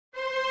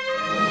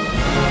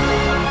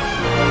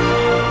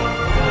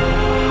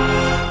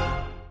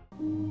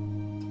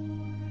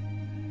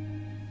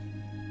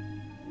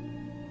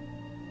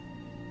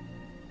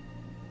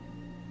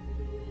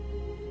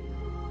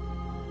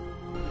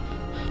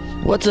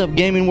What's up,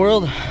 gaming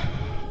world?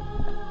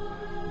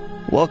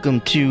 Welcome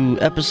to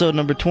episode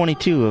number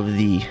 22 of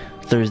the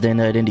Thursday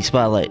Night Indie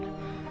Spotlight.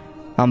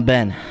 I'm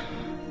Ben,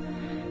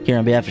 here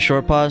on behalf of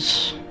Short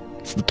Pause.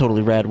 It's the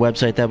totally rad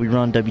website that we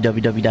run,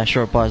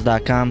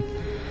 www.shortpause.com,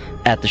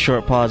 at the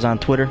Short Pause on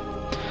Twitter.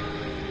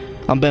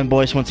 I'm Ben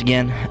Boyce once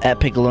again, at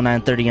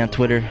Piccolo930 on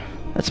Twitter.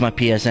 That's my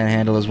PSN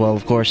handle as well,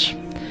 of course.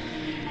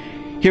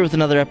 Here with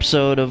another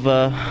episode of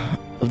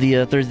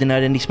the Thursday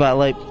Night Indie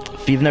Spotlight.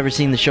 If you've never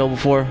seen the show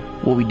before,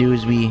 what we do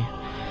is we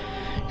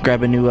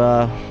grab a new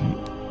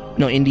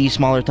indie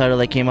smaller title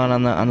that came out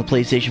on the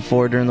PlayStation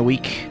 4 during the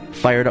week,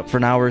 fire it up for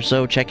an hour or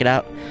so, check it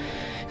out,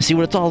 and see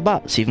what it's all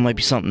about. See if it might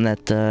be something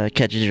that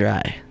catches your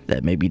eye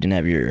that maybe you didn't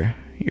have your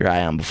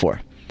eye on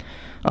before.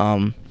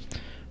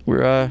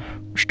 We're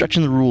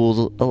stretching the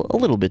rules a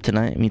little bit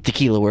tonight. I mean,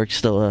 Tequila Works,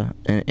 still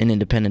an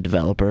independent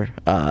developer.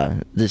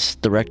 This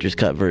director's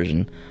cut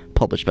version,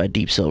 published by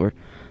Deep Silver,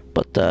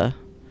 but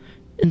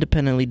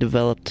independently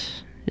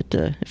developed.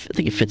 I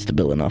think it fits the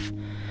bill enough.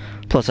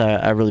 Plus,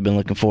 I've really been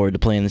looking forward to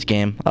playing this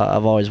game.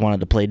 I've always wanted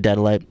to play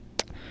Deadlight.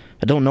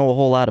 I don't know a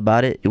whole lot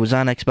about it. It was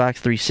on Xbox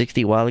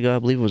 360 a while ago. I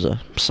believe it was a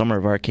Summer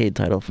of Arcade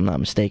title, if I'm not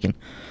mistaken.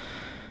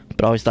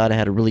 But I always thought it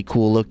had a really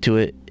cool look to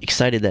it.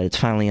 Excited that it's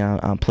finally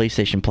on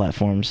PlayStation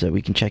platforms, that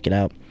we can check it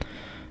out.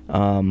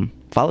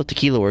 Follow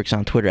Tequila Works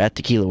on Twitter, at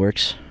Tequila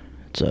Works.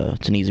 It's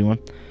an easy one.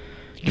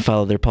 You can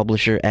follow their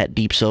publisher, at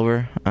Deep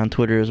Silver, on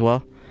Twitter as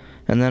well.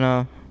 And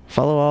then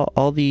follow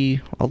all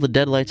the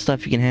Deadlight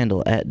stuff you can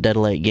handle, at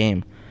Deadlight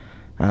Game,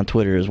 on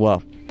Twitter as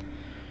well.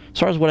 As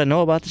far as what I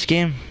know about this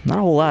game, not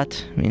a whole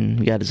lot. I mean,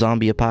 we got a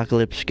zombie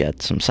apocalypse,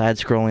 got some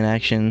side-scrolling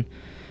action.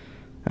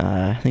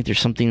 I think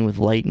there's something with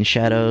light and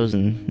shadows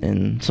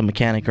and some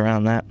mechanic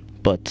around that.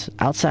 But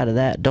outside of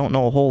that, don't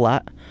know a whole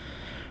lot.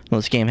 Well,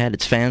 this game had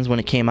its fans when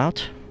it came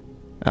out.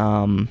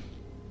 And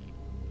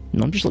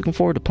I'm just looking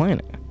forward to playing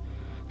it.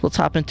 Let's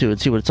hop into it and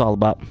see what it's all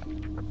about.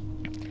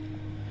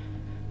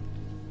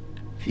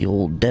 The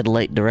old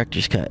Deadlight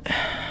director's cut.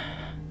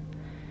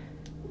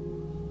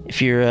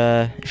 If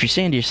you're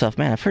saying to yourself,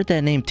 man, I've heard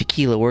that name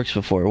Tequila Works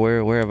before,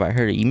 where have I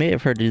heard it? You may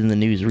have heard it in the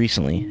news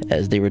recently,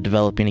 as they were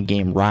developing a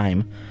game,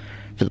 Rhyme,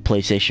 for the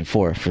PlayStation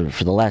 4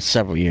 for the last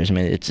several years. I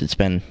mean, it's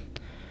been,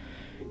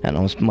 I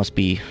don't know, it must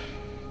be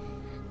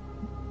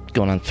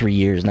going on 3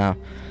 years now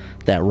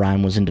that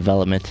Rhyme was in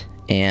development,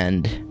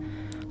 and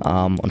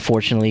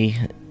unfortunately,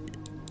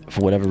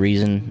 for whatever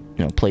reason,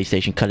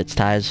 PlayStation cut its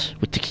ties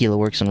with Tequila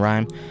Works and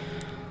Rhyme.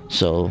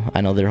 So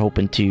I know they're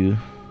hoping to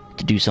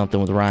do something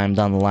with Rhyme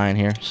down the line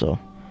here. So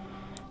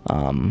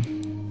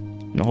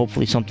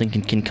hopefully something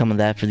can come of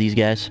that for these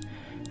guys.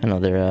 I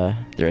know they're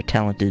a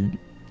talented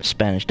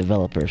Spanish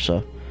developer,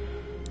 so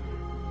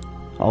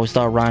I always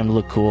thought Rhyme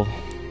looked cool.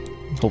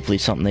 Hopefully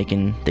it's something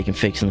they can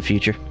fix in the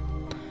future.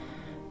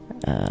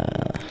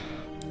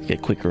 Get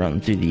a quick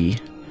run through the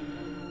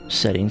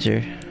settings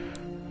here.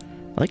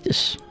 I like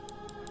this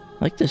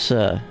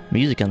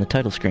music on the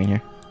title screen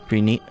here.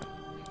 Pretty neat.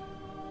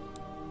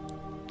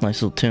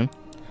 Nice little tune.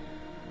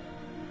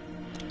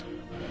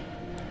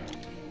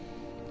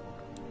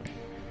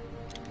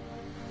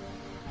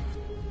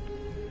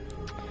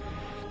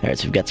 Alright,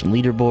 so we've got some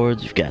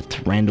leaderboards, we've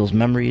got Randall's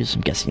Memories,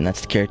 I'm guessing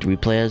that's the character we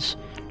play as.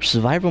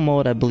 Survival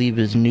mode, I believe,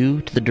 is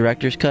new to the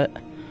director's cut.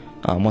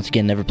 Once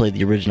again, never played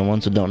the original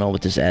one, so don't know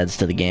what this adds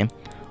to the game.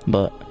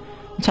 But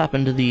let's hop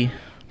into the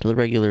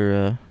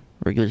regular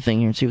thing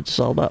here and see what this is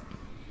all about.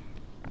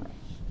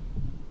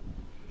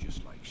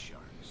 Just like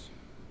sharks.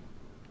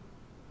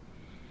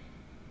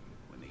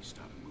 When they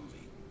stop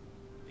moving,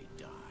 they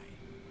die.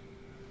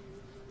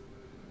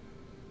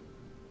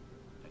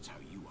 That's how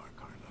you are,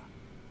 Carla.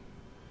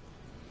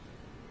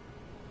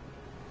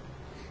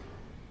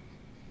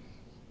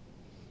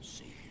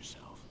 Save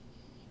yourself.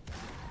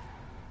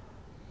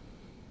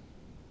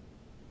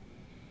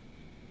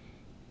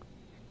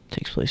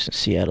 Takes place in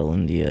Seattle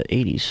in the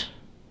 80s.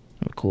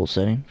 A cool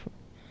setting.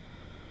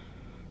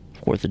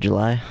 4th of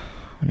July,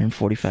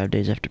 145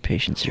 days after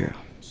patient zero.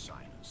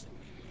 Silence that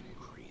made me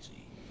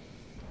crazy.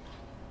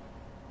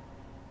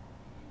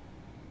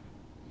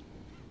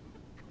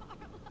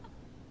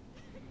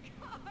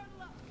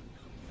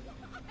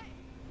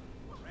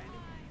 Randy,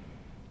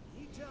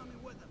 can you tell me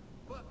what the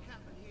fuck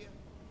happened here?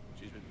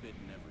 She's been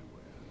bitten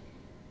everywhere.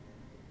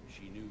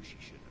 She knew she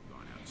shouldn't have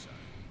gone outside.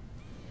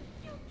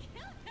 You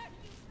killed her,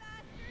 you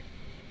bastard!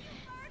 You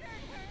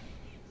murdered her!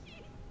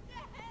 She's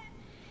dead!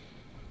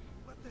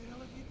 What the hell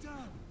have you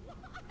done? Why?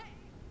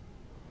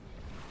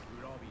 We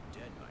would all be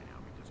dead by now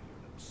because of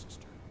your little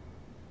sister.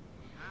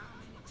 How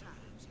many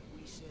times have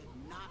we said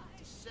not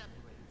to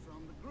separate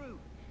from the group?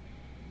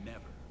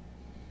 Never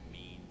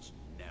means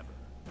never.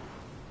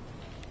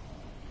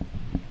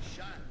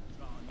 Shot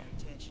drawing your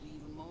attention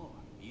even more.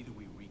 Either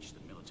we reach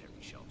the military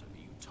shelter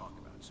that you talk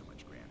about so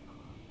much, Grandpa,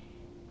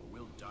 or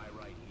we'll die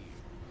right here.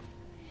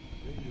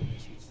 Radio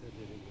message said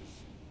that it was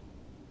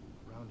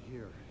around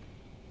here.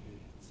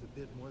 It's a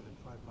bit more than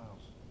 5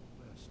 miles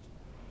west.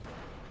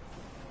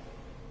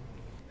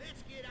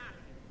 Let's get out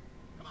of here.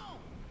 Come on.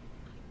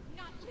 I'm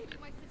not leaving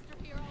my sister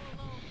here all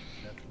alone.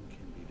 Nothing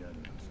can be done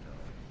now,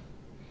 Stella.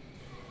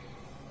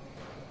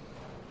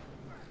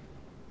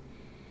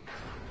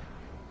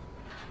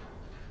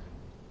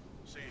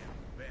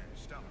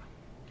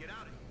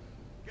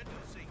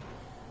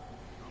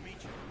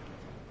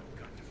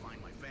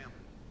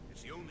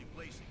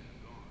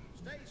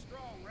 Stay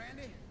strong,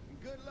 Randy,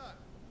 and good luck.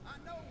 I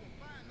know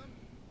we'll find them.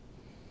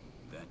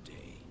 That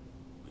day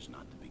was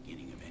not the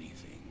beginning of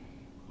anything,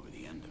 or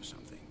the end of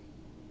something.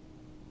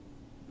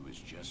 It was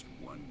just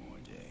one more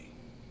day.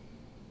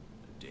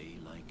 A day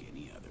like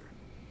any other.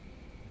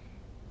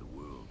 The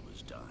world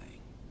was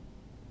dying,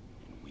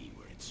 and we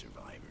were its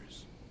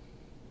survivors.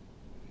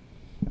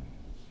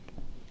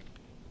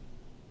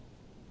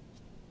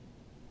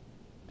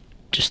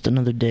 Just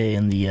another day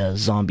in the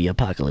zombie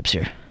apocalypse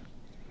here.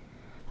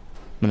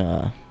 I'm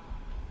gonna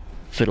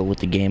fiddle with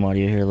the game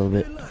audio here a little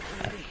bit.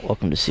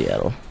 Welcome to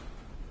Seattle.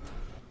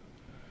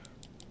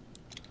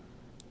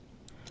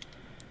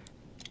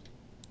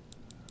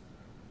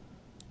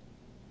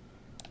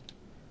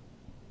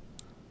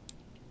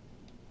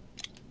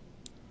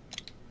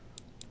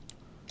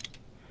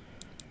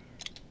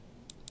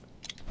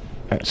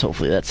 Alright, so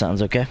hopefully that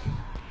sounds okay.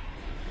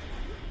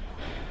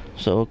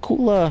 So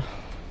cool,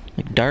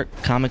 like dark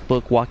comic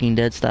book Walking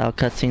Dead style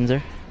cutscenes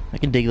there. I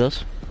can dig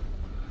those.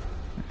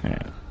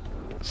 Alright,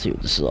 let's see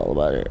what this is all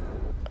about here.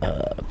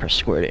 Press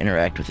square to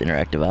interact with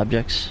interactive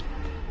objects.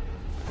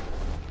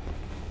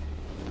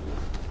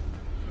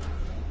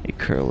 A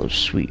curl of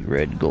sweet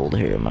red gold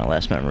hair, my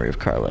last memory of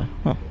Carla.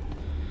 Oh,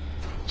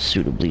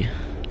 suitably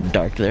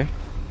dark there.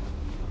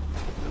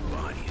 The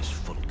body is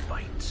full of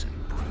bites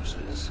and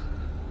bruises.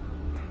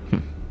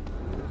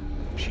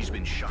 She's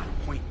been shot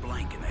point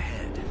blank in the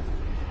head.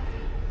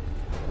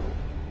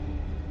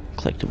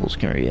 Collectibles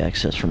can be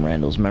accessed from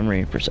Randall's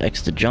memory. Press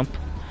X to jump.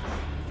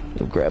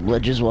 You'll grab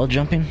ledges while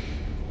jumping.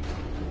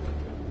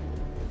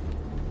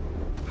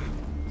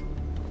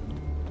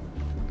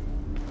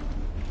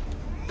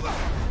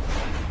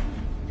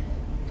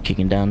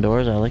 Kicking down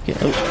doors, I like it.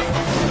 Oh,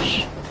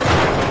 gosh.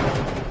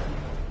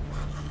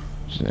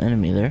 There's an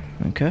enemy there.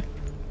 Okay.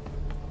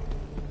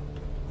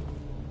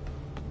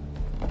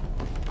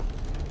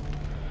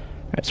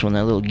 Alright, so when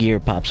that little gear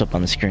pops up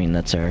on the screen,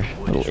 that's our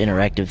little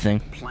interactive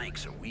thing.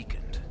 Planks are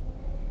weakened.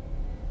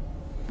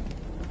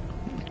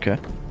 Okay.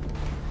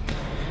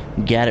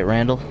 Got it,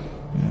 Randall.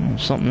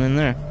 Something in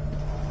there.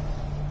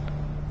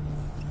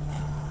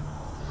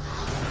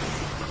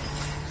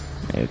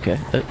 Okay.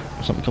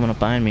 Oh, something coming up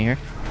behind me here.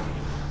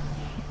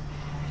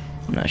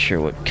 I'm not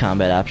sure what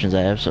combat options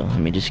I have, so let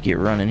me just get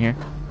running here.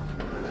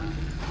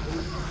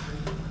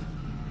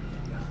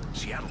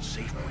 Seattle's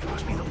safe point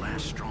must be the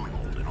last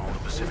stronghold in all the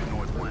Pacific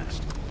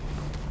Northwest.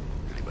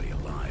 Anybody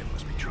alive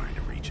must be trying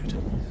to reach it.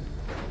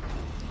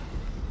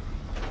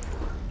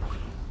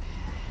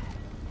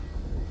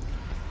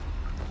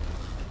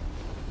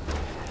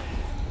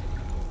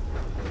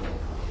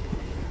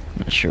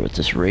 Not sure what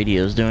this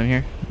radio's doing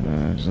here.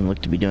 Doesn't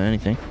look to be doing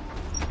anything.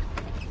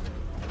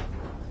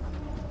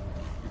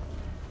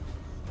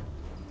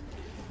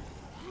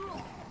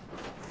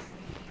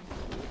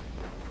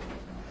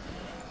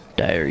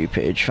 Diary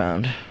page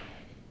found.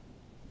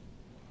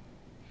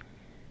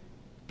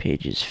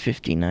 Pages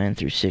 59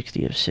 through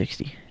 60 of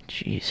 60.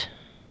 Jeez.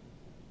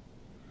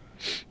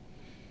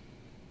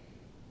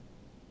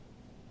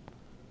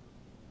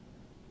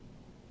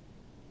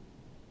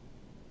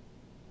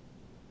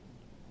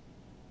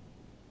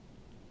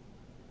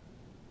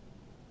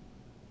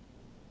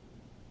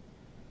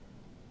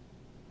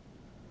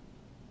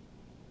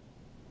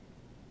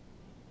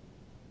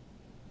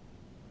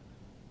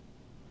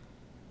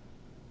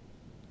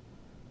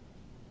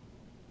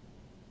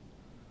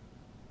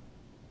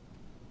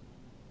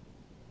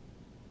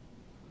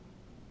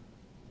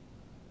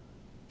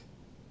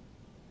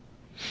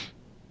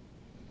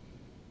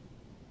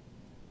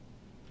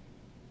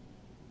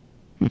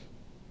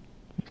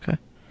 Okay.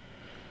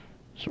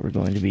 So we're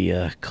going to be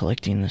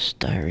collecting this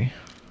diary.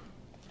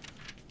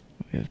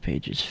 We have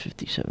pages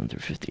 57 through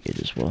 58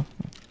 as well.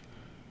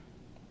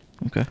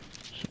 Okay.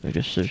 So I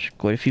guess there's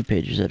quite a few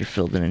pages that are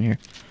filled in here.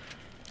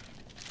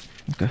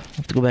 Okay. I'll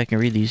have to go back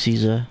and read these.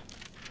 These seem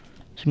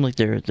like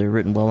they're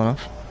written well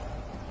enough.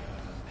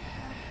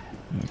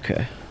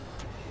 Okay.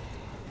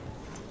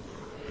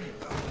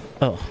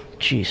 Oh,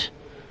 jeez.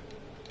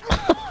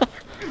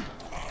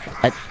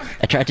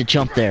 I tried to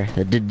jump there.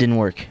 That didn't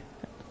work.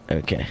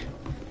 Okay.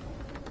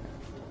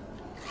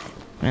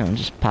 Man, I'm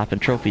just popping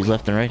trophies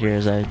left and right here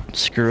as I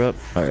screw up.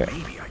 Alright.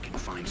 Maybe I can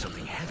find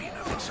something heavy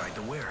enough inside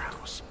the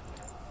warehouse.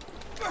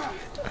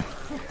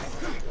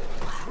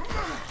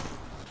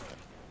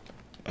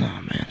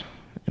 Oh man.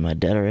 Am I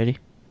dead already?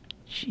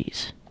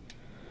 Jeez.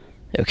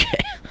 Okay.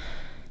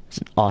 It's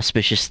an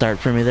auspicious start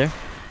for me there.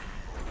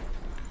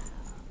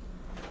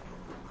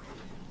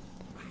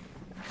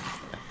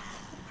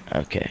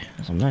 Okay.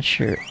 So I'm not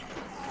sure.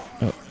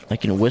 Oh, I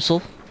can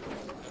whistle?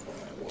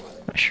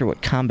 Not sure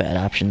what combat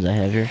options I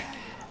have here.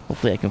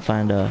 Hopefully I can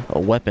find a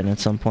weapon at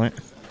some point.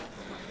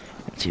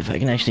 Let's see if I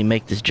can actually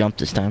make this jump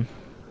this time.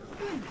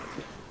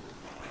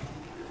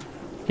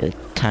 Get a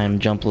time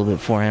jump a little bit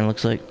beforehand,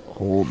 looks like.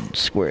 Hold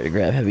square to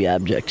grab heavy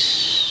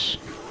objects.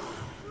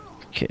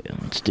 Okay,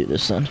 let's do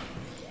this then.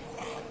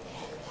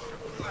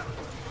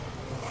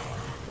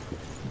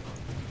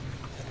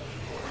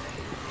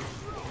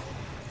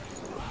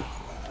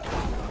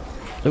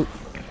 Oh.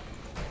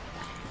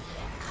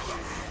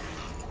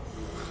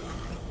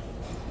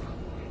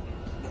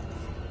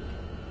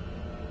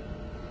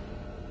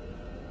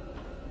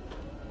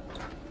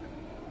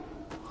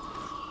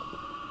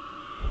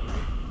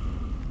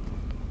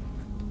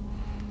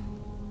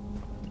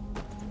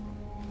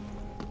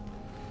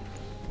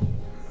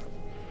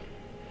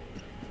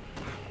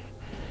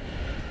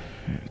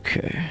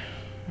 Okay.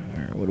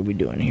 Alright, what are we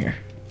doing here?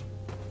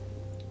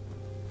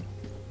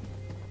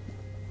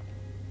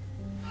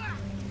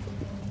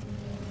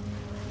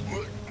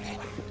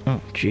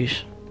 Oh,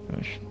 jeez.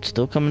 It's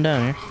still coming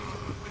down here.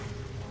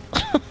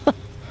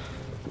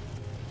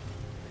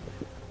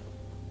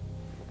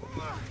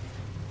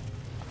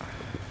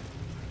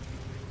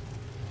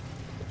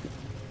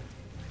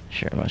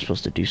 Sure, am I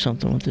supposed to do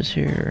something with this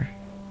here?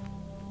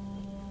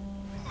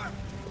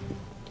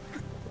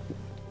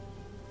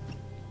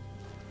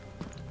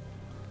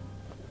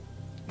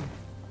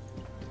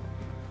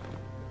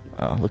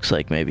 Oh, looks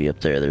like maybe up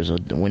there there's a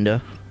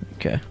window.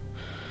 Okay.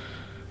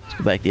 Let's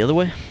go back the other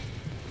way.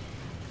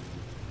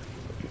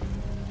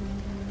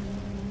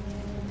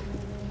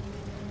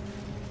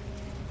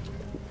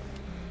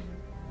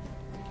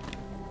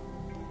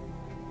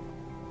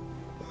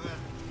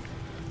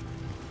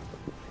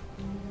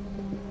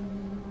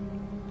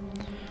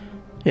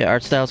 Yeah,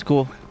 art style's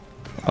cool.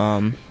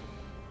 I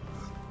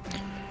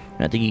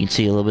think you can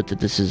see a little bit that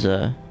this is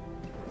a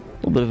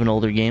little bit of an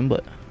older game,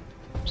 but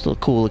still a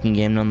cool looking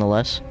game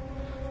nonetheless.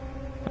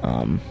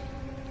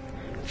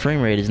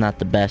 Frame rate is not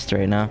the best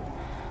right now.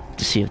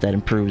 To see if that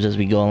improves as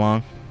we go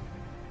along.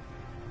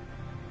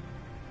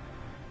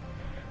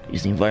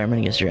 Use the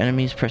environment against your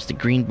enemies. Press the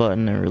green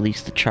button and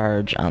release the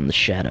charge on the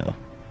shadow.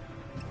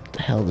 What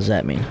the hell does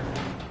that mean?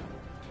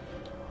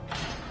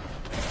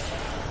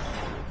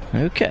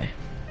 Okay.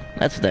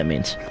 That's what that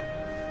means.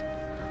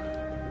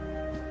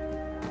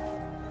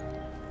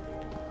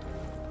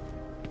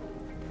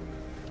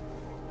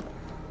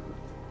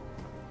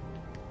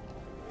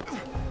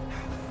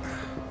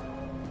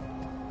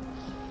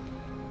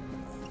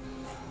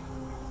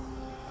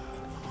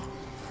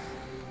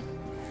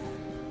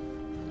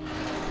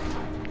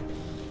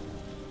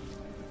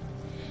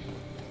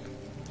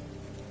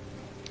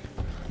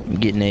 I'm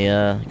getting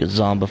a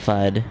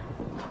zombified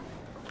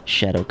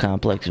Shadow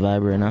Complex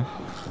vibe right now.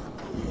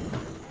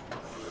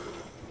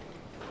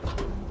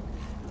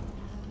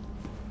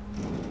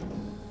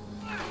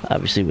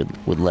 Obviously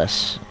with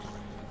less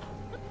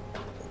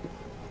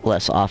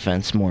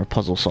offense, more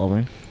puzzle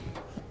solving.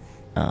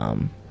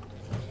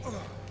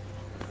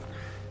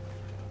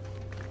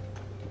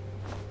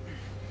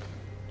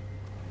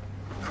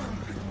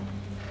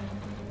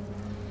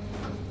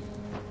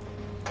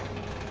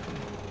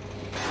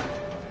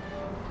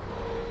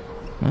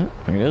 Well,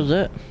 there goes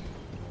that.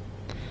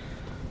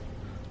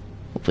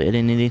 Hopefully I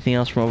didn't need anything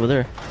else from over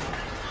there.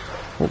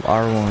 Hold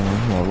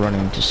R1 while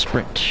running to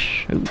sprint.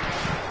 Ooh.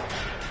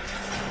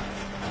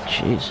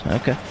 Jeez,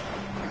 okay.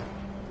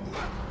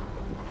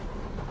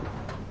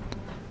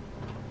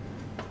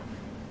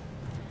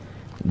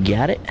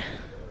 Got it.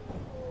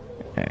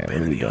 Alright, what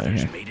are we doing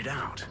here? Made it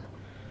out.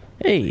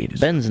 Hey,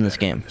 Ben's in this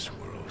game.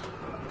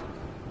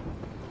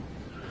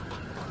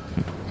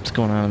 What's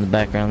going on in the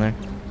background there?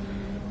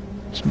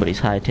 Somebody's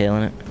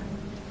hightailing it.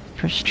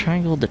 Press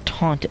triangle to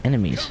taunt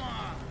enemies.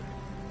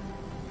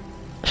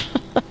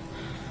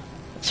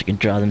 So you can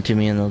draw them to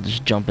me and they'll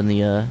just jump in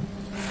the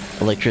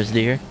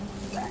electricity here.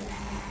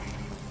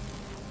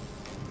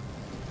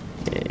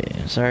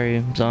 Yeah,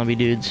 sorry, zombie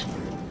dudes.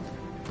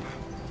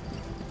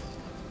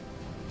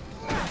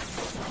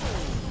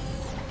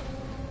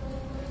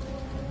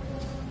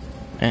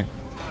 Yeah.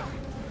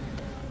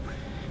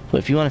 But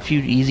if you want a few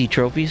easy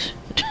trophies,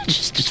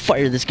 just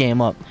fire this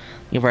game up.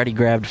 You've already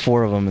grabbed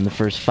 4 of them in the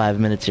first 5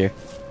 minutes here.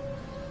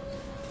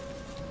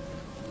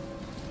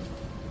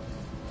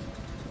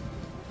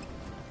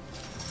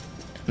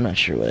 I'm not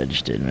sure what I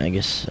just did. I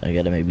guess I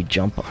gotta maybe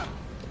jump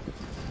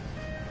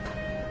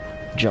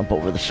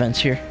over the fence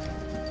here.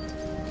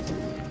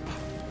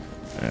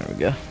 There we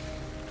go.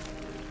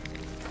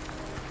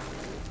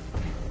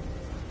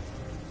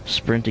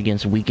 Sprint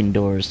against weakened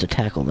doors to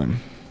tackle them.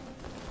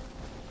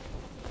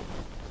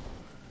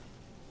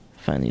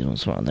 Find these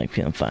ones. Well,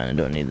 I'm fine. I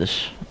don't need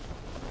this.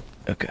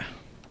 Okay.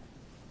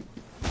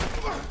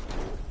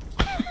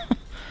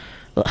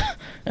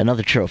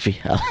 Another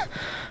trophy.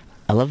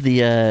 I love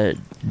the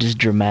just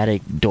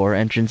dramatic door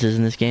entrances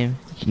in this game.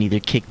 You can either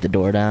kick the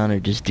door down or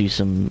just do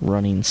some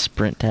running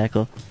sprint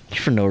tackle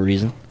just for no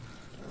reason.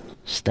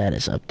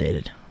 Status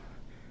updated.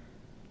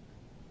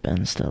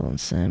 Ben, Stella, and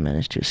Sam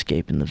managed to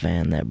escape in the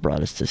van that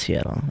brought us to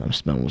Seattle. I'm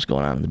smelling what's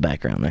going on in the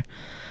background there.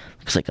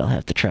 Looks like I'll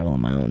have to travel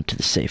on my own to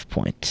the safe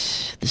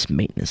point. This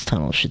maintenance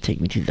tunnel should take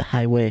me to the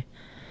highway.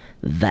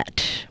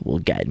 That will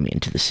guide me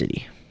into the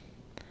city.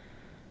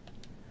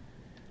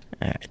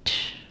 Alright.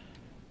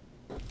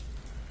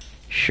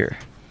 Sure.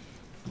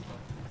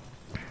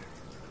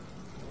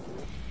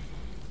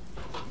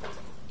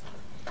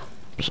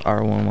 Just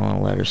R1 while a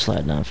ladder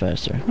slide down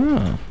faster.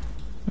 Oh.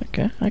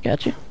 Okay, I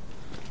got you.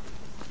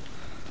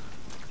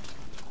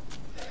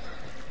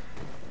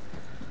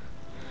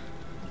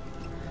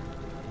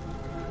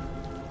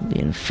 The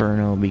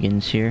inferno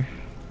begins here.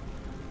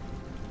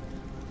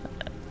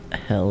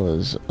 Hell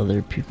is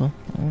other people.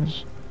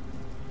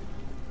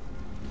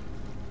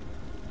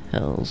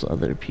 Hell's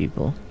other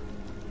people.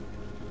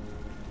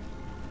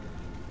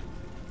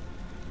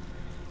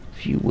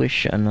 If you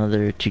wish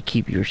another to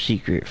keep your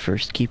secret,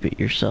 first keep it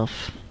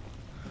yourself.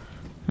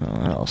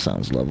 Oh, that all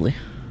sounds lovely.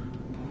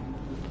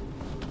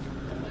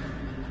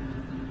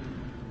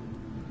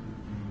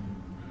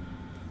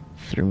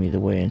 Threw me the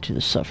way into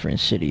the suffering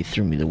city,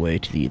 threw me the way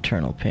to the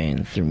eternal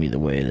pain, threw me the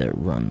way that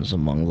runs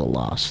among the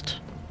lost.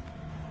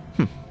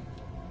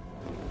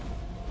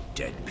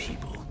 Dead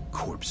people,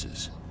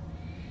 corpses.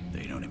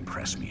 They don't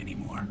impress me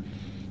anymore.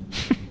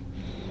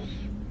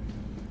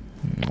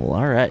 Well,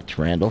 alright,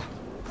 Randall.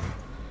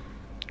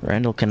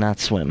 Randall cannot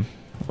swim.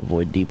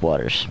 Avoid deep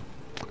waters.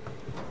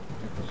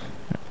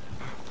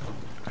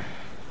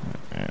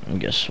 I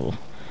guess we'll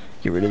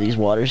get rid of these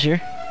waters here.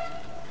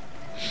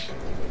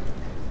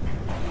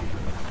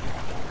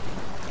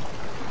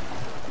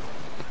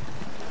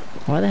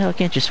 Why the hell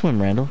can't you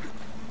swim, Randall?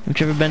 Haven't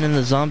you ever been in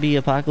the zombie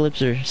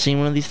apocalypse or seen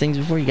one of these things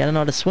before? You gotta know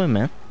how to swim,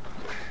 man.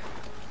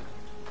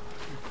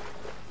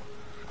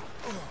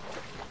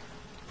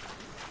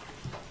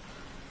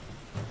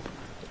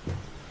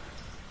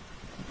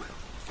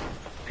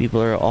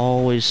 People are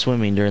always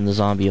swimming during the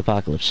zombie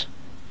apocalypse.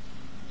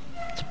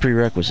 It's a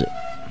prerequisite.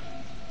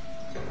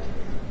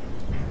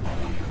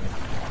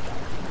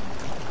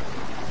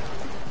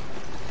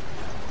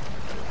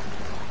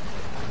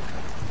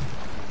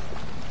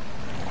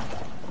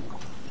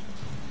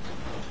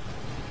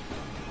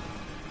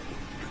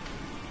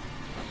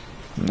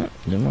 No,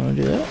 didn't want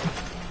to do that.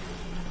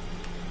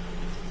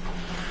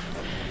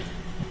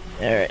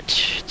 Alright,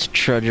 let's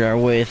trudge our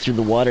way through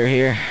the water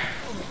here.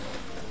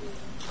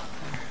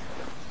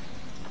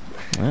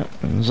 Well,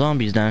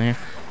 zombies down here.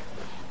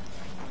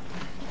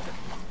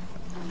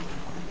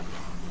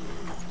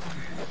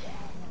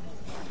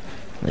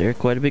 They're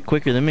quite a bit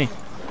quicker than me.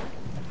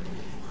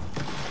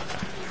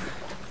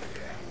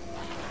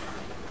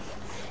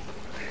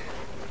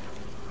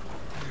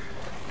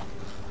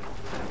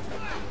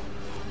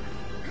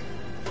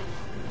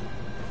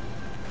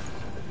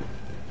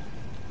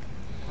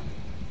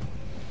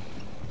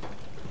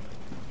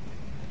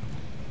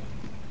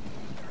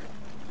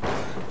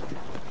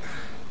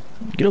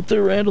 Get up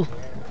there, Randall.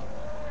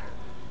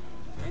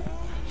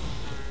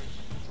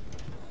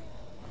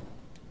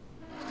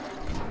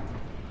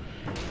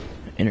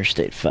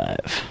 Interstate 5.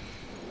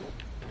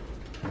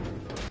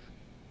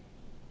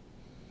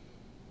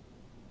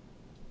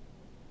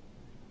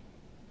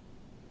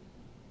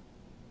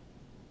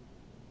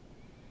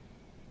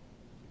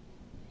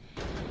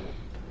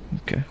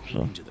 Okay,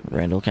 so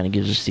Randall kind of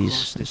gives us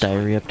these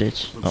diary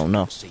updates. Oh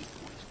no.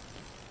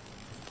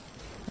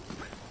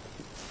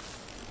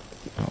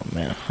 Oh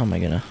man, how am I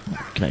gonna...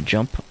 Can I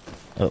jump?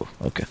 Oh,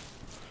 okay.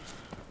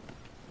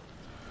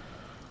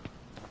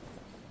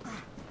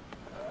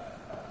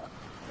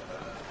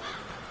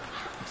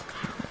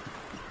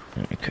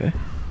 Okay.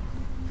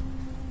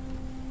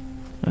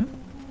 Oh.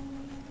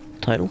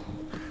 Title?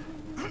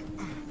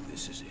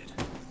 This is it.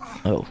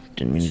 Oh,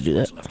 didn't mean to do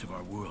What's that. left of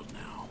our world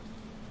now.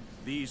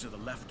 These are the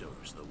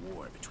leftovers of the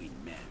war between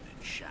men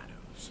and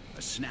shadows.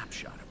 A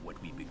snapshot of what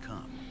we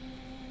become.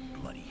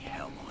 Bloody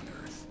hell on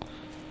Earth.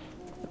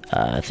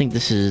 I think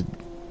this is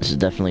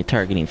definitely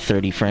targeting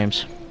 30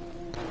 frames,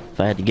 if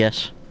I had to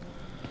guess.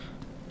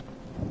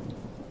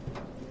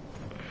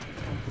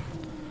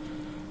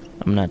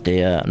 I'm not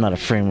a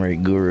frame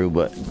rate guru,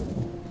 but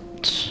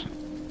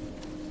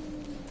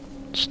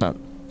it's not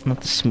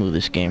the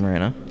smoothest game right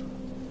now.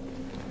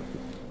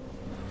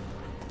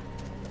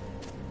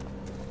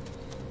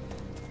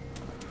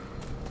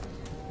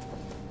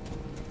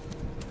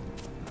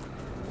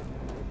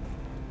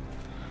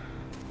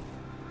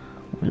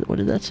 What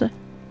did that say?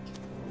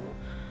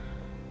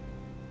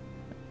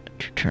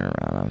 To turn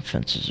around on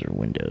fences or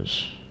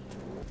windows.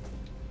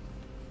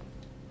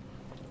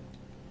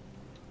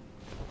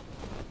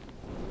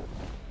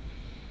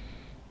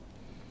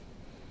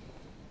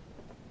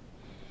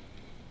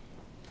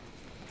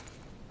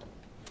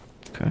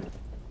 Okay.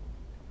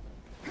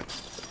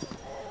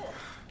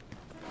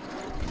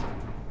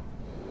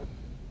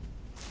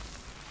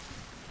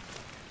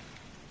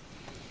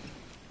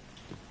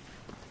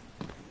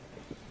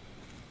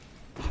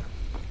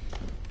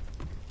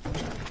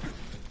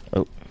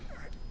 Oh.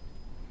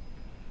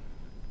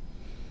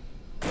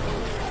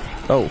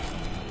 Oh.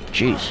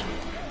 Jeez.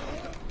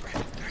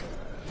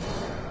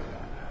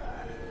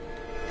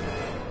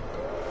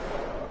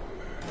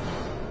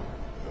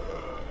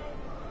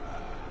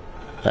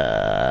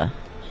 I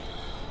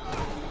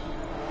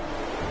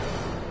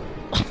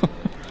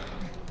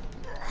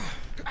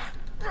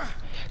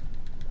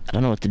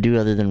don't know what to do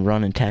other than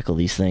run and tackle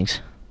these things.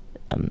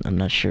 I'm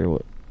not sure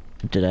what...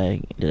 Did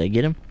I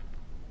get him?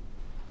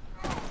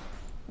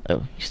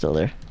 Oh, he's still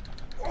there.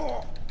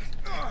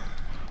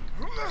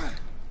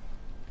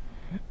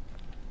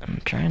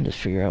 I'm trying to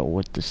figure out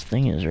what this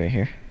thing is right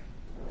here.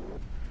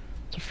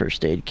 It's a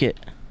first aid kit.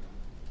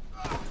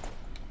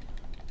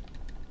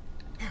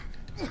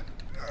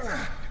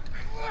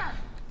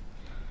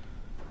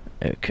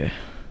 Okay.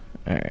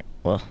 Alright,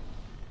 well,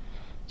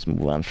 let's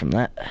move on from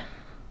that.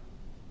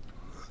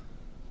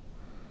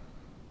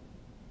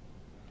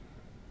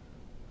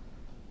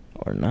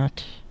 Or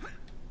not.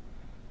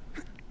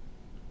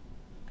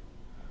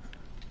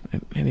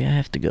 Maybe I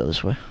have to go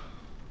this way.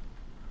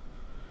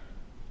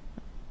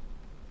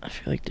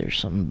 feel like there's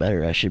something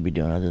better I should be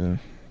doing other than...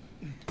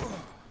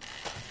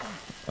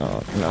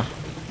 Oh, no.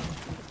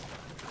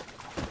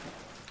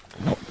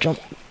 No, jump.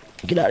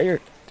 Get out of here.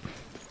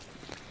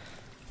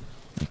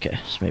 Okay,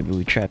 so maybe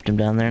we trapped him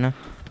down there now.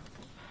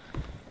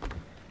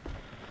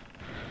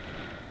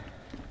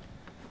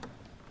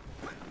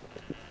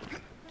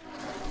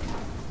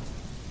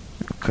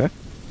 Okay.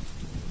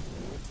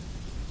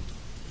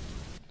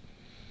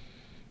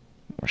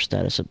 More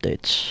status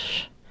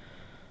updates.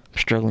 I'm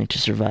struggling to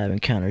survive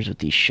encounters with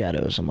these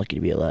shadows. I'm lucky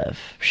to be alive.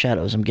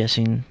 Shadows, I'm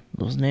guessing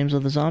those names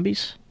of the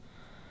zombies?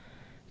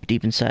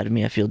 Deep inside of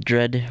me, I feel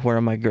dread. Where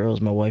are my girls?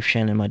 My wife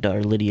Shannon, my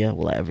daughter Lydia.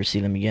 Will I ever see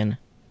them again?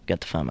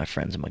 Got to find my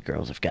friends and my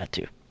girls. I've got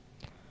to.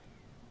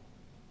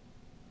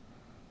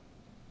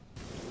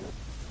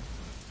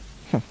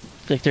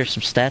 Looks like there's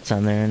some stats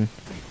on there, and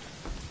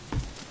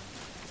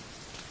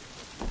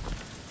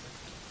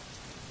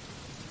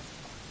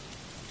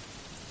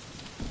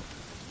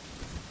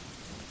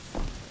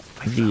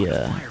the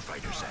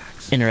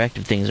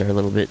interactive things are a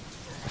little bit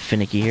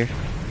finicky here.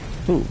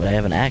 Ooh, but I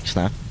have an axe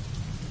now.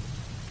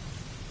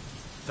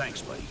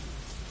 Thanks, buddy.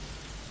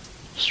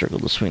 Struggle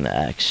to swing the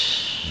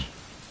axe.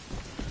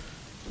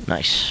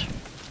 Nice.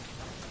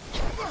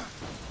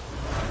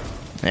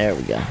 There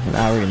we go.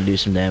 Now we're gonna do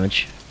some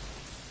damage.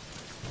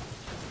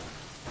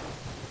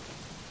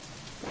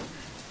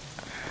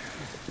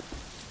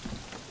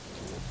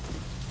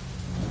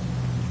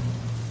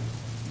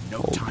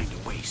 No time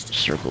to waste.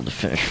 Circle to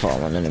finish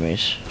fallen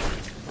enemies.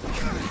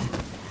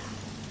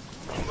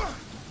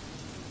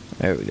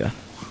 There we go.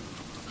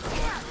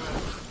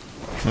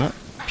 Oh,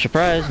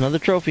 surprise, another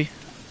trophy.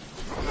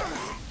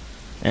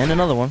 And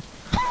another one.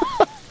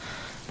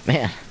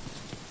 Man.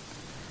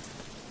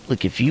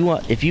 Look, if you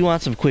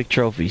want some quick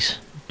trophies,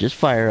 just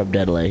fire up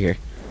Deadlight here.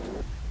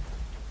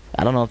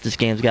 I don't know if this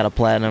game's got a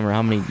platinum or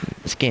how many.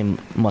 This game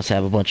must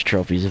have a bunch of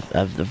trophies.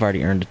 I've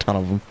already earned a ton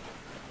of them.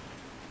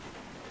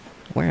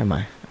 Where am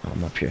I? Oh,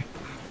 I'm up here.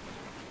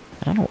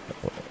 I don't know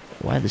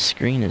why the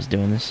screen is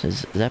doing this.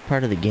 Is that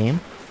part of the game?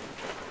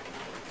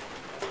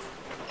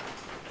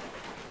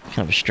 Kind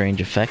of a strange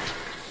effect.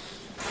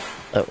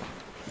 Oh.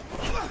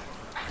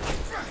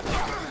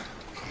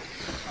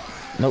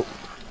 Nope.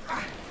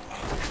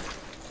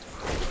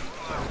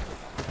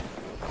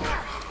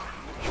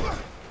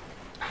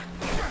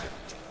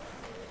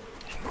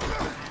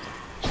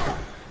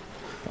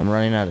 I'm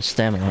running out of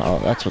stamina. Oh,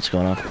 that's what's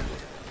going on.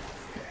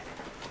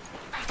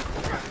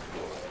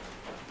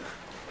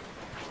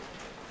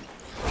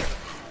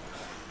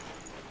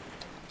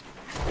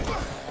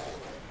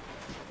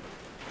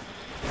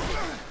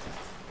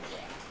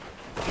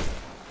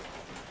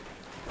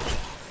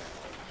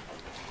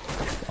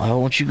 Why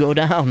won't you go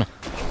down?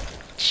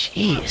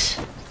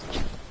 Jeez.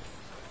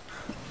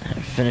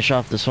 Finish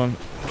off this one.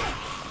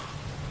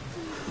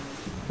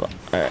 Well,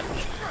 alright.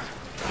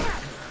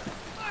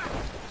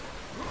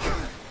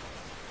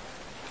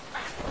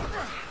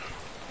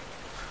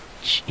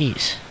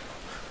 Jeez.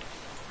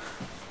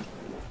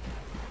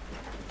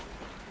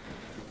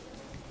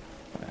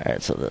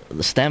 Alright, so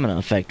the stamina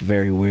effect,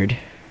 very weird.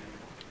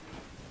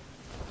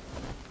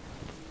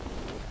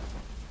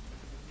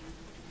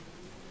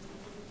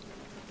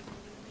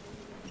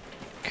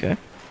 Okay.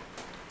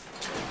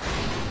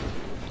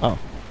 Oh.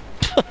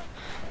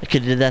 I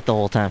could've did that the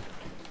whole time.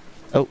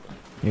 Oh,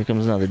 here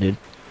comes another dude.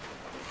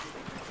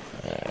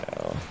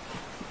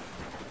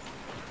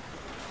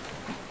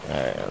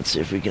 Alright, let's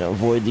see if we can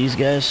avoid these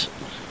guys.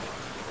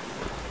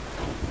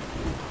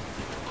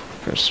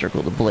 Press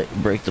circle to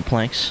break the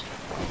planks.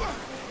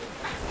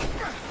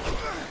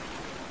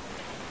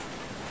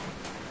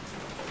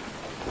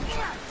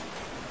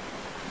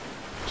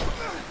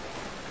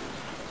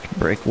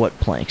 Break what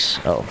planks?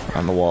 Oh,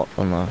 on the wall,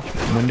 on the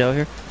window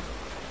here.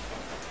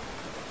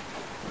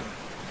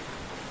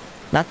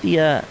 Not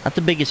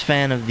the biggest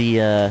fan of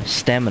the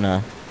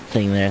stamina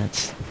thing there.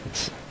 It's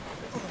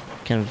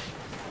kind of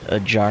a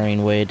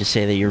jarring way to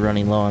say that you're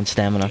running low on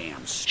stamina.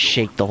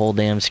 Shake the whole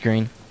damn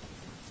screen.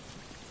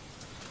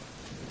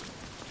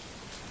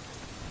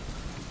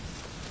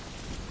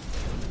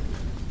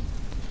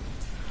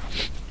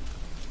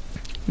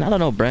 I don't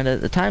know, Brent.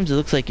 At times it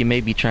looks like you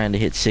may be trying to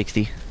hit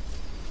 60.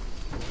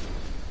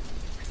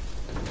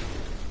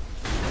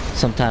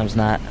 Sometimes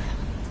not.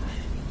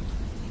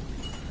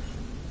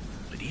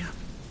 Lydia?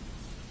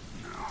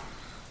 No,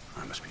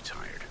 I must be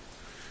tired.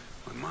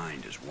 My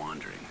mind is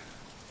wandering.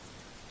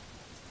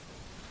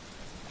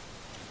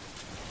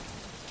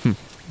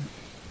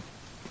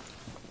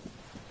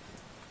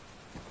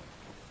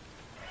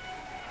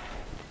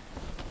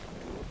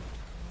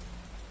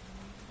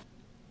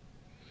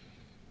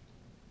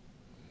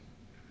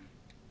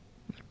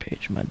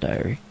 Page of my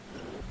diary.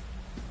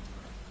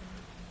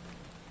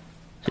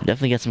 So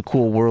definitely got some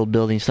cool world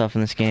building stuff in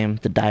this game.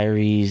 The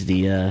diaries,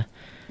 the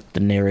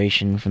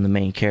narration from the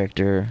main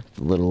character,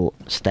 the little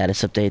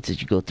status updates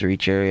as you go through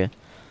each area.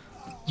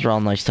 Those are all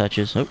nice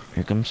touches. Oh,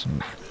 here comes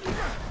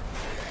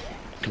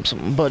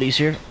some buddies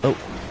here. Oh.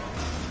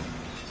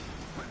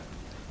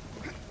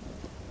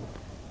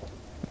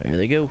 There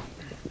they go.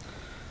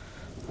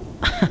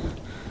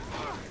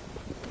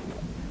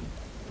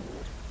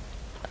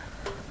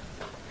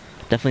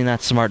 Definitely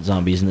not smart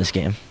zombies in this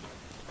game.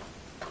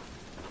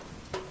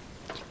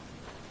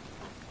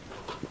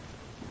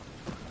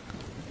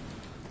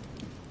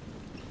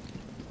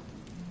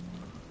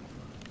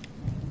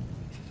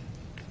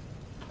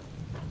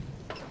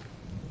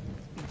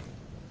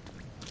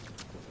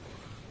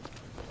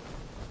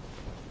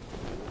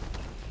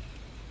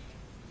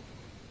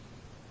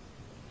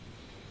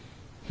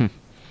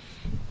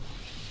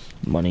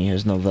 Money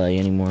has no value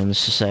anymore in this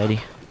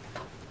society.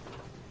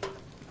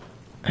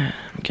 I'm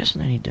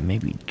guessing I need to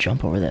maybe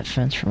jump over that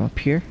fence from up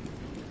here.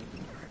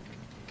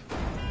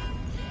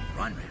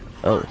 Run, man.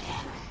 Oh.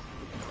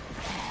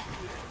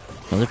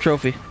 Another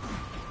trophy.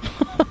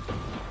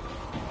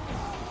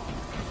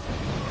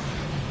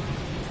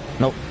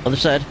 Nope, other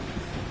side.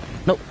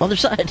 Nope, other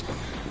side.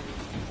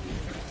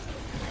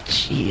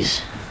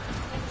 Jeez.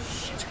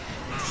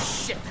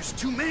 Shit, there's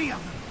too many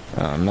of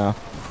them. Oh no.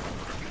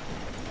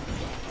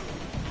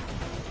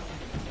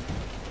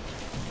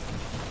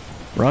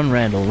 Run,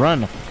 Randall,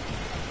 run.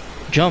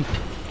 Jump.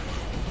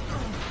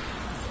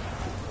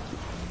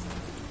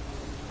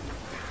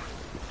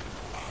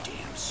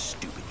 Damn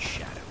stupid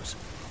shadows.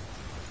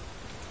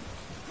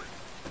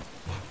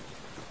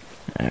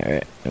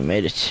 Alright, we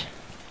made it.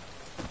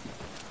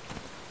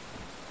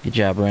 Good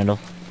job, Randall.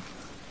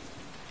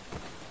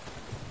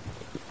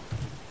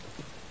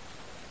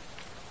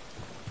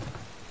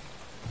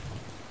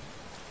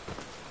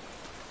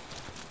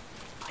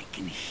 I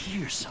can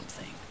hear something.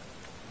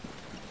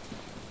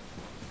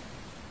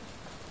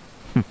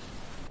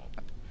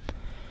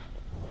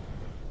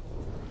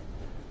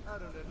 I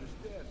don't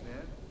understand,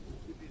 man.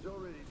 If he's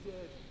already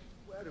dead,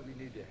 why do we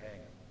need to hang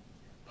him?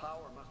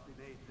 Power must be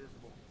made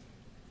visible.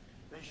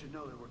 They should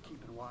know that we're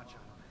keeping watch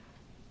on them.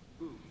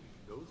 Who?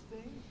 Those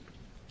things?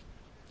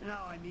 No,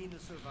 I mean the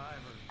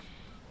survivors.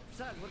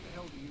 Besides, what the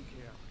hell do you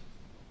care?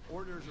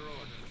 Orders are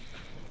orders.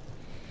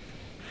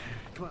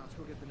 Come on, let's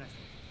go get the next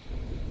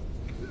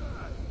one.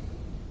 God!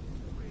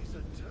 Waste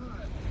of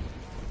time.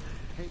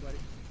 Hey, buddy.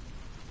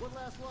 What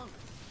lasts longer?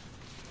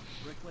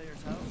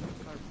 Bricklayer's house or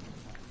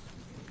carpenter's house?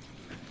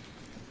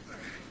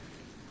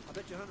 I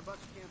bet you $100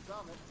 you can't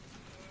solve it.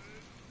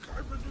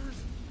 Carpenters?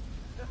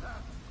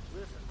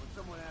 Listen, when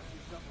someone asks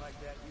you something like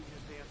that, you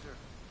just answer,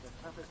 the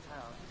toughest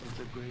house is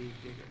the grave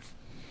diggers.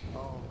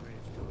 All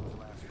gravestones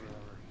last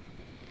forever.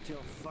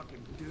 Till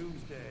fucking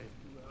doomsday,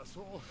 you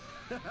asshole.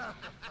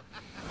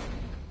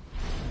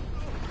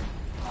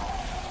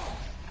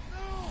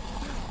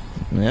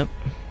 Yep.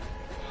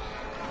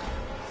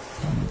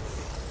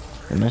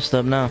 You're messed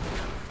up now.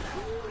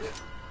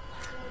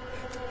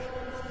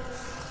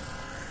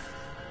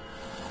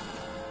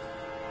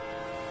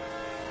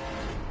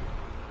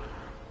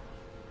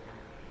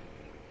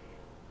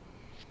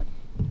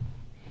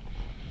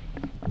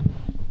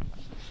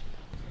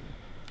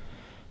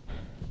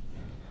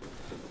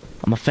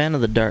 I'm a fan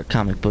of the dark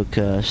comic book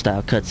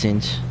style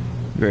cutscenes.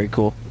 Very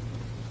cool.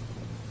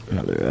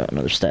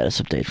 Another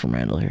status update from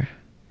Randall here.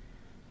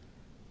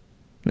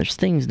 There's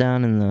things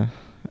down in the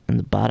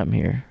bottom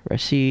here where I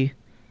see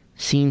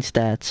scene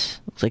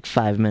stats. Looks like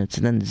 5 minutes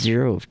and then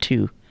 0 of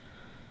 2.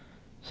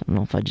 So I don't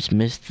know if I just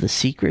missed the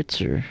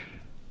secrets or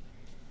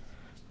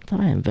I thought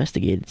I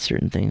investigated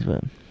certain things,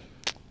 but I'm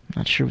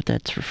not sure what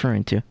that's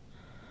referring to.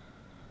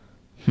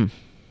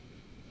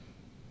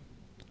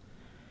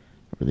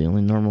 We're the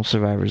only normal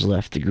survivors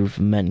left. The group of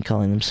men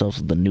calling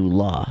themselves the New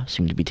Law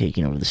seem to be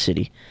taking over the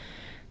city.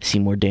 They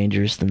seem more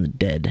dangerous than the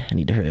dead. I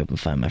need to hurry up and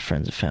find my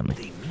friends and family.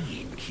 They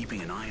mean keeping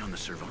an eye on the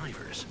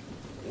survivors.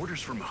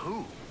 Orders from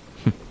who?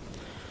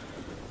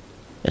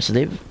 Yeah, so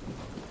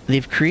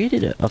they've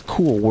created a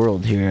cool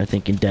world here, I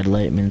think, in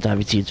Deadlight. I mean,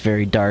 obviously it's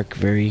very dark,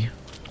 very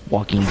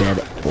Walking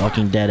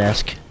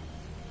Dead-esque.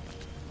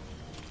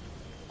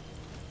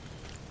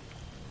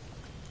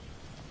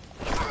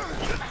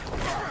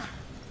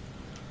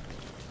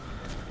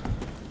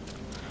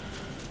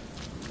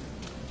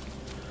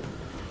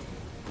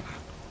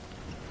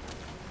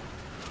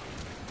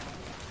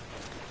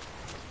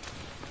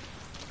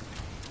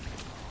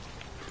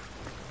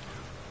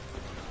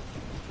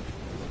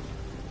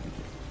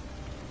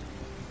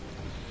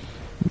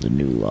 The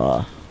New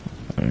Law.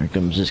 Here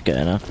comes this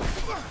guy now.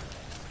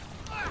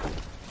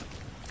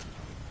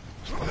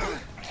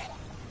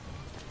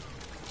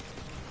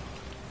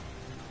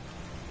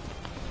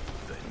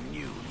 The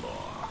New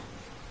Law.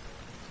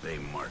 They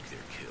mark their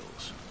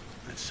kills.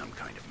 That's some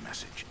kind of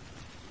message.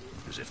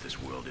 As if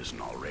this world isn't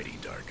already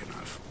dark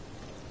enough.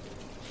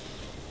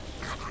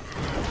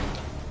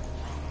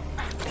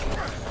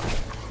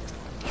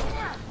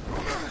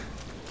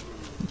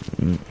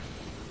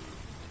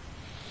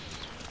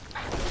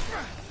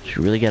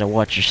 You really gotta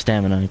watch your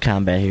stamina in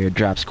combat here. It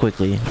drops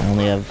quickly. I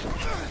only have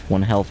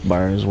 1 health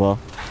bar as well.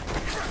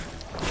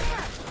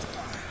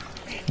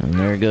 And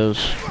there it goes.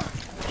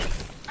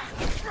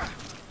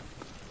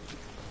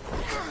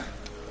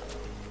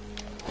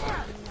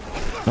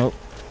 Oh.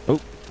 Oh. You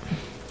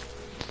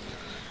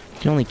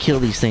can only kill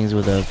these things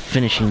with a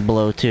finishing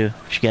blow, too.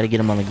 Which you gotta get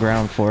them on the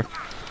ground for.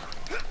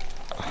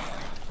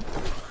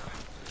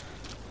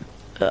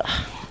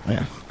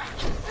 Yeah.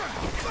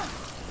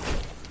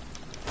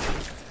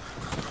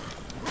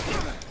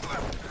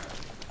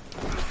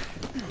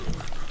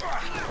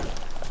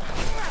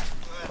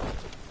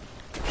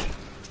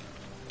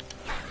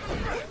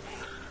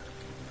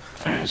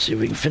 Let's see if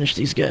we can finish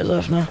these guys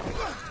off now.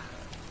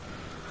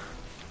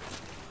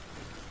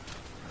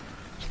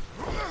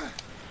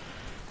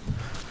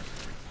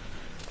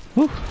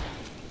 Whew.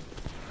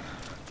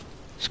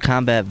 This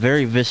combat,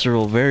 very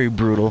visceral, very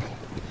brutal.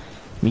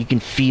 You can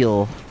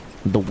feel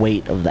the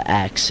weight of the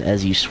axe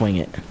as you swing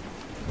it.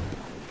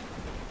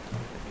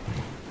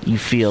 You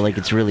feel like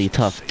it's really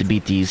tough to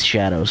beat these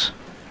shadows.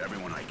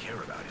 Everyone I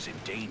care about is in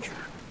danger.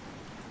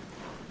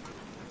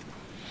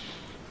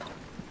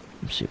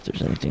 Let's see if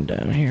there's anything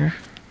down here.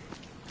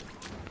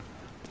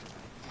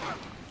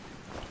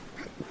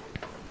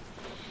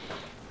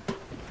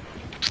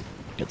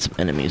 Got some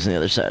enemies on the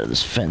other side of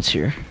this fence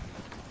here.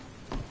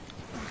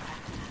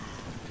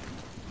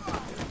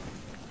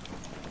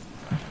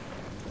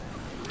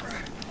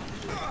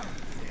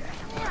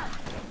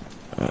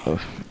 Uh-oh.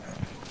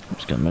 I'm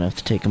just gonna have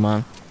to take him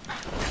on.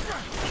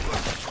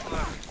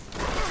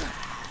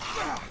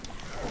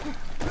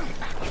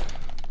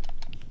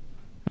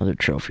 Another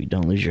trophy.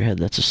 Don't lose your head.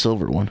 That's a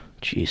silver one.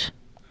 Jeez.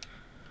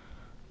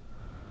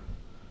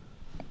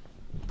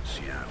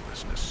 Seattle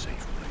isn't a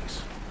safe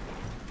place.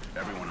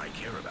 Everyone I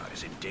care about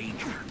is in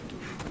danger.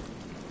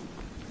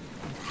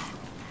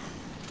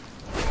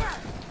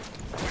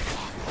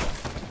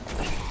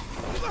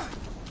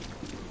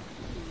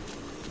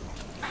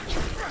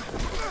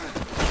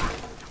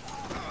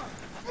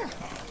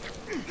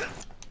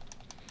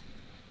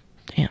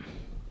 Damn.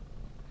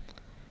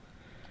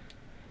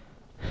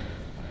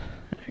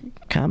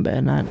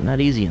 Combat not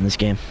easy in this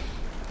game.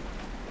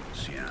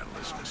 Seattle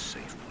isn't a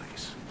safe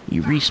place.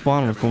 You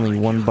respawn with only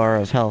 1 bar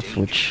of health,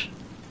 which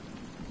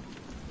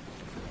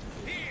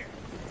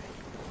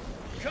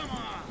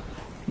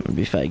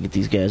maybe if I get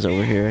these guys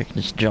over here, I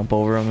can just jump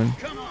over them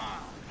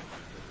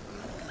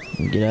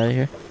and get out of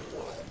here.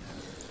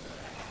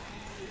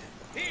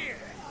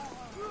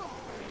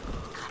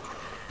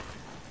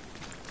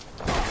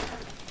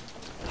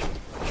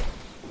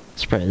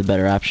 It's probably the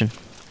better option.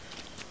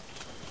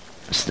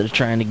 Instead of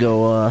trying to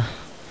go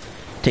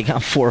take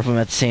out 4 of them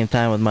at the same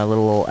time with my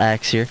little old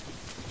axe here.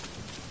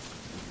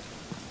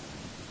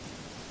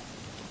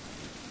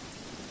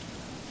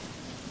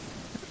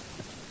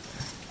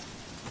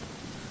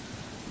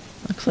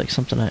 Looks like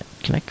something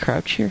can I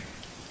crouch here?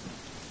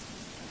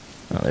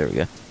 Oh, there we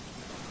go.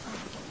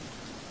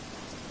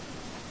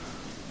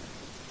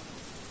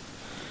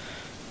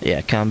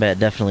 Yeah, combat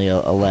definitely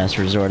a last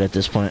resort at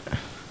this point.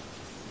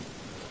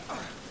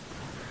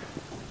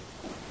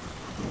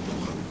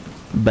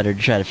 Better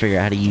to try to figure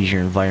out how to use your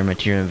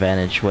environment to your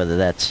advantage, whether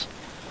that's,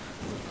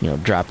 you know,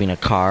 dropping a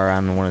car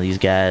on one of these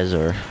guys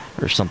or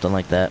something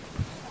like that.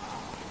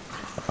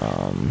 Come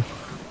on.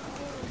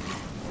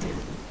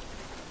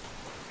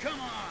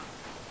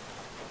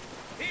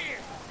 Here.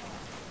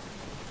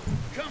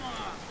 Come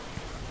on.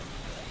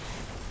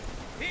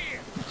 Here.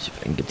 See if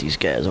I can get these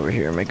guys over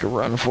here and make a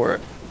run for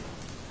it.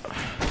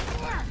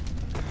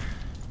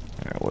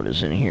 Alright, what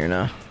is in here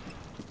now?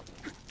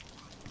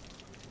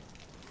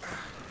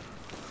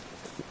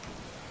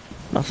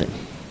 Nothing.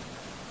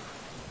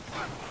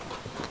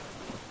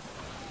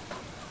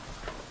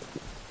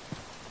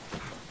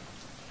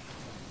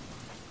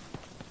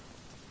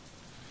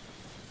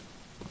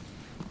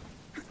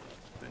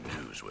 The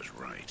news was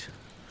right.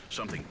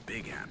 Something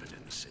big happened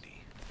in the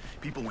city.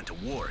 People went to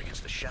war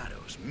against the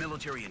shadows,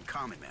 military and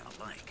common man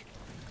alike.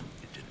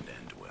 It didn't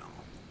end well.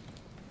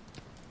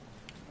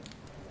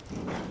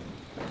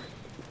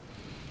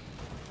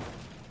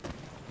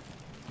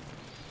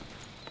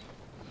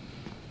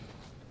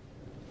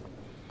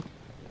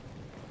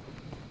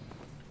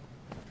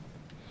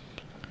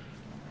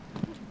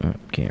 Oh,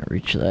 can't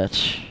reach that.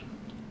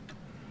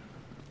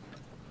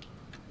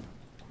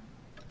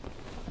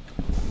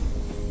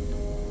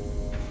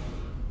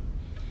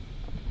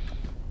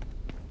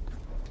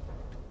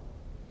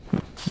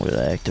 What did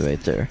I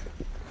activate there?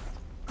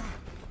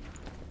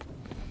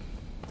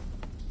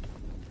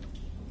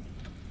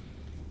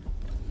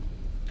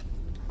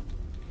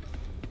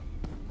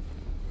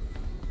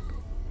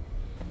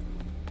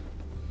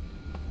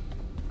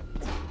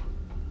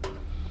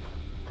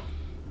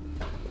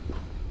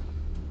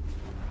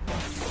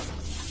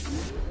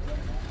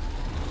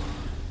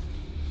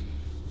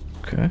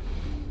 Okay.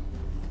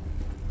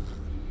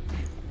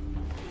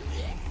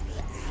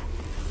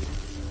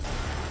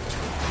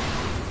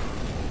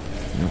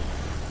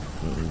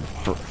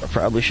 I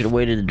probably should have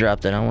waited to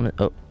drop that. I want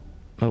to.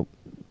 Oh.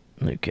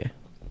 Okay.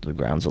 The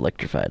ground's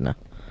electrified now.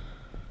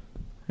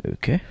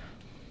 Okay.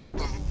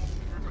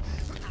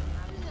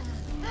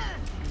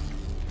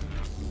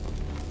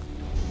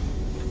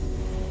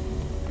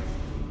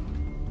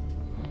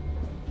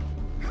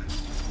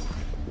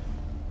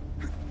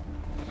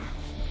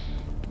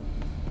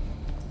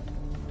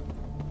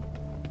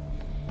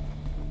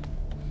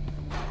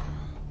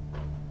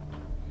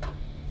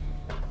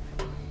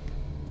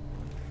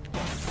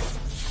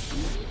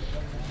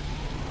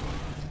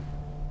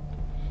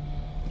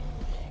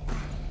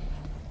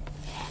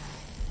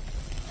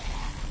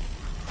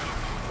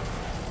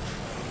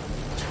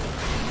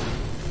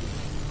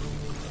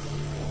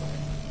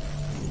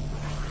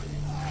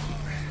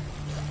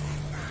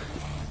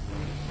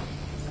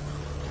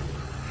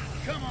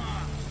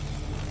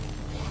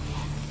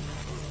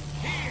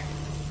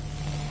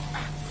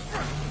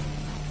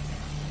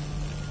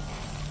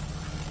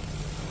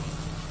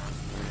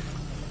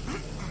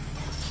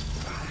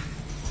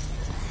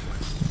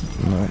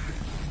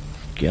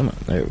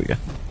 There we go.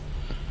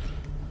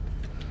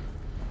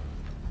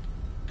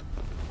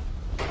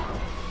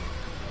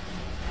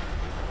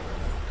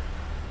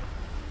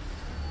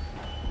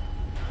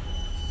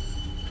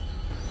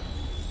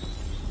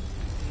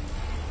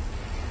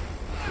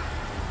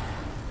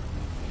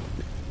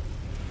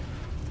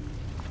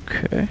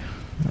 Okay,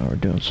 now we're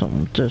doing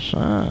something with this. It's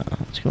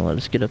gonna let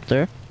us get up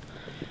there.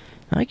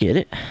 I get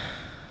it.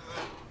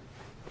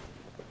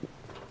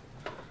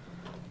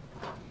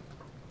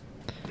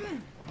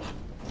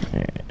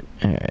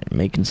 Alright,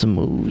 making some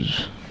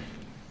moves.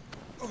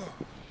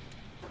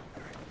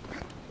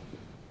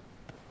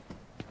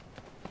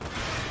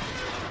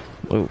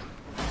 Whoa.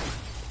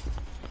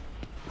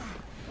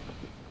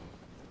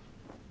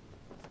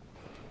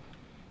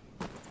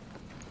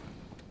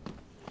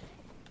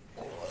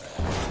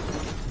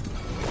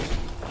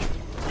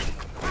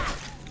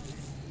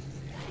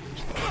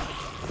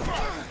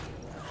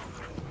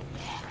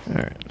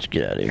 Alright, let's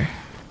get out of here.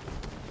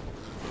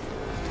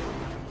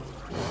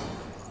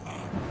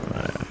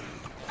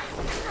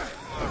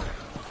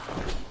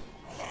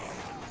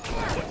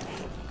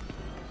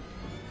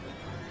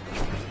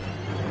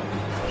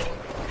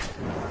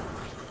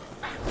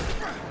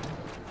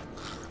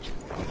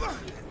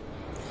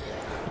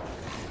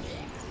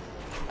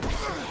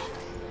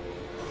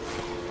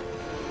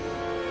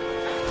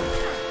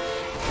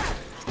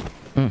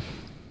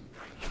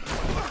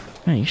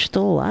 Man, you're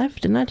still alive?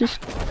 Didn't I just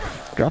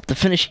drop the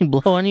finishing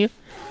blow on you?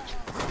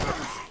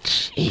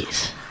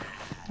 Jeez.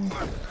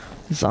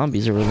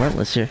 Zombies are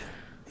relentless here.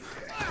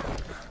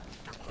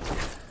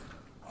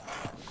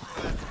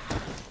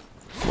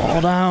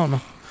 Fall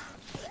down.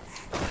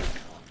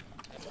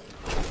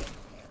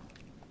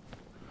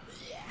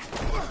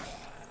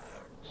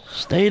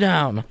 Stay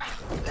down.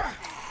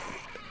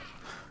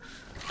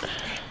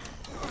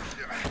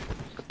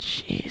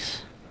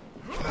 Jeez.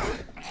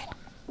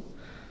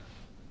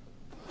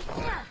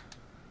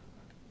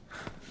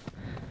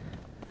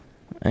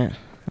 Man,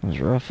 that was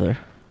rough there.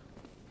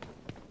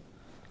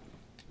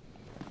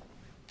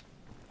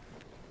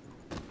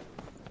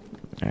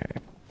 Alright.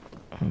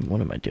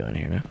 What am I doing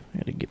here now? I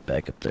gotta get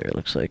back up there, it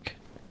looks like.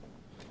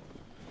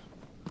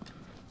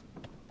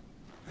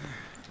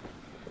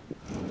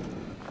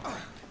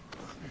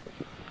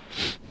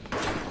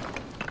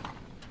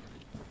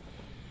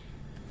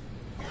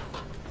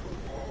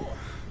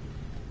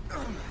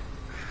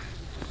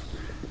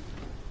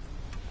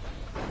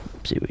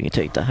 See if we can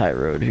take the high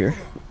road here.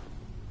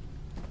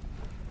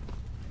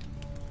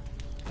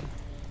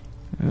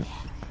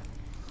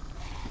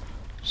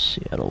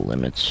 Seattle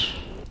limits.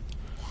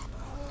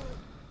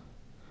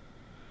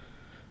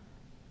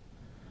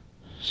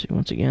 See,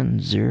 once again,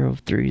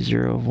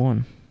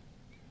 030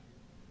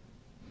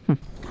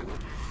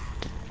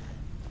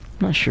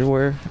 Not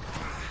sure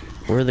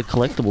where the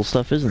collectible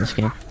stuff is in this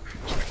game.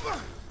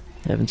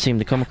 Haven't seemed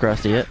to come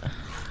across it yet.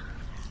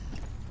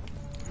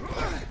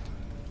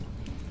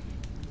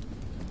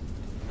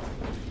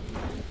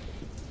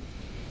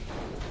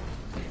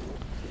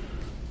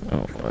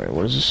 Oh, alright,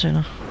 what does this say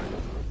now?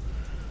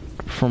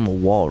 From a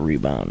wall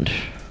rebound.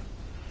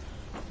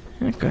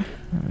 Okay,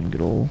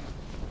 good old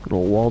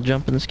wall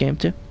jump in this game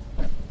too.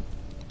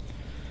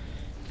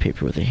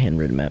 Paper with a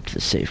handwritten map to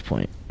the save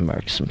point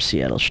marks some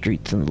Seattle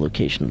streets and the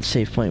location of the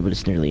save point, but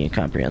it's nearly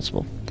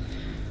incomprehensible.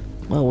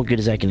 Well, what good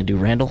is that going to do,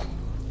 Randall?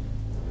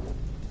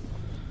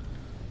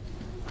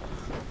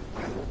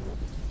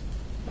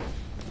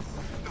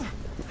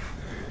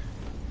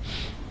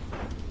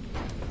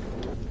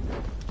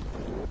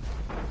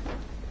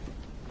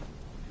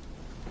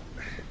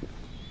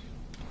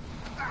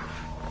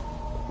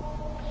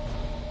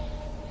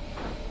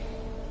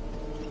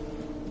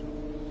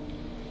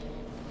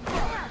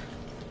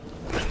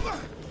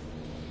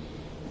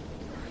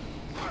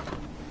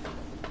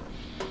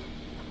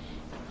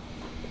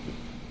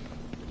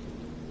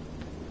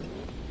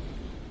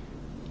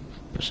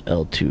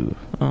 L2.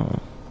 Oh,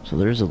 so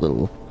there's a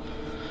little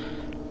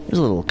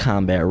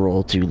combat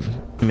roll to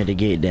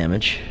mitigate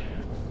damage.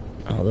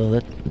 Although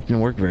that didn't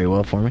work very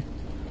well for me.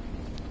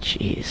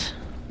 Jeez.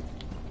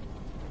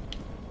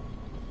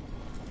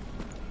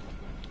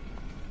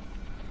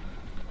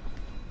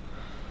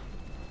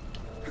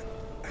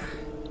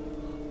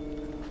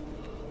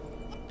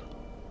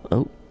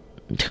 Oh.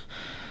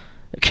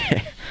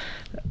 Okay.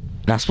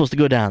 Not supposed to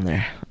go down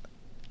there.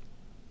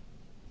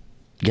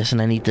 Guessing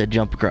I need to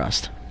jump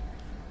across.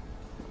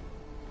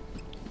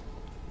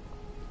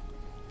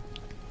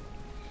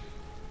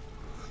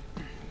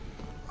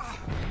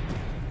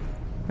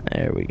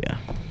 There we go.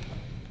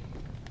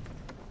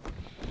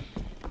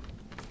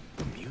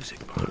 The music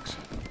box.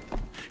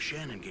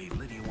 Shannon gave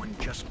Lydia one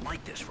just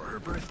like this for her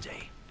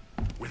birthday.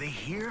 Were they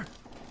here?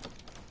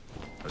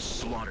 A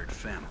slaughtered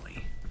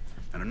family.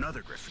 And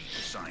another graffiti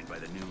signed by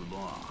the new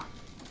law.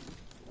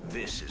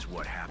 This is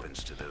what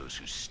happens to those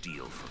who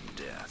steal from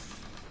death.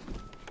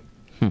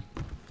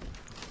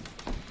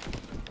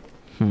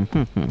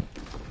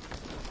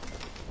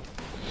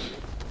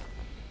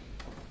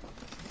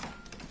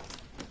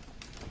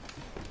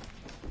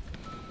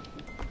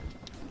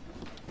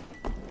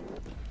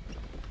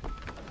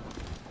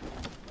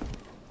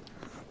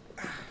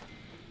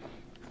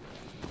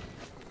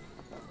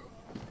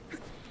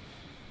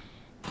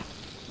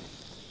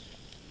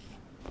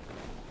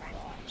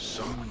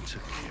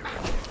 took care of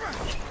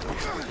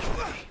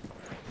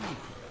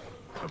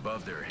it.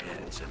 Above their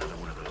heads, another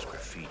one of those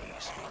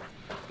graffitis.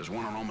 There's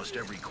one on almost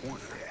every corner.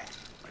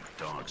 Like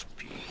dogs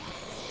pee.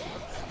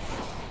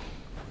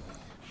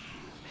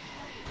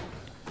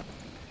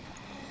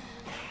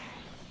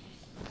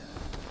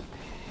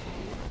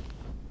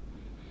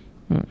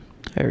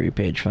 Diary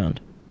page found.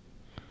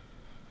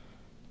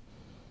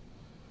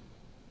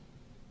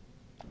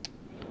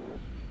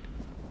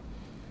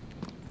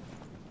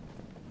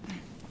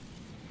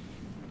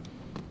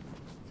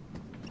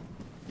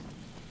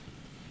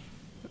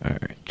 Alright.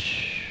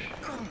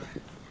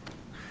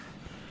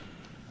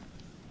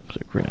 Looks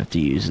like we're gonna have to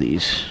use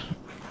these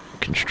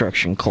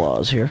construction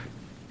claws here.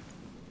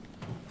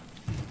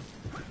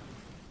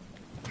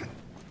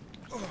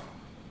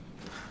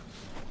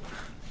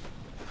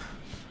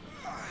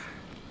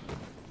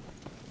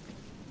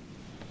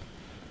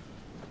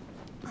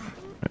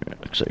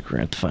 Alright, looks like we're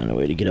gonna have to find a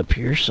way to get up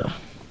here, so.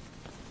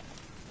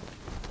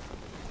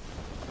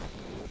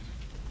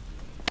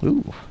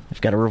 Ooh,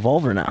 I've got a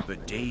revolver now. The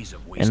days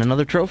of And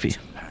another trophy.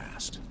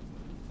 Past.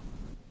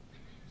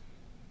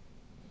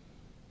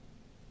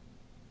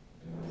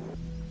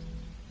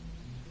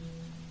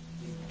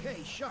 Okay,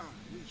 Sean,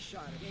 we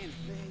shot at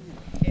anything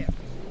and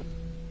everything.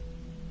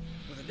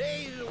 Well, the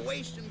days of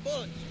wasting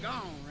bullets are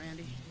gone,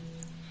 Randy.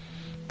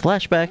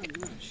 Flashback.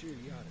 I'm not sure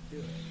you ought to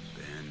do it.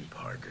 Ben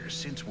Parker,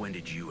 since when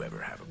did you ever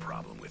have a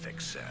problem with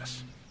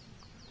excess?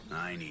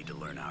 I need to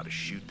learn how to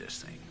shoot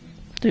this thing.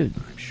 Dude,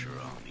 I'm sure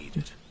I'll need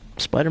it.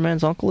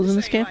 Spider-Man's uncle is in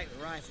this ain't game? like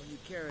the rifle you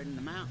carried in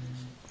the mountains.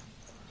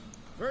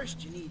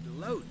 First, you need to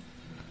load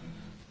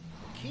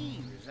it. The key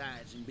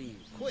resides in being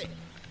quick.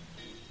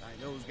 Like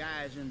those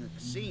guys in the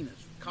casinos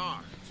for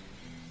cards.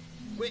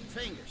 Quick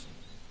fingers,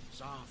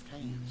 soft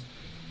hands.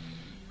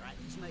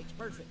 Practice makes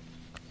perfect.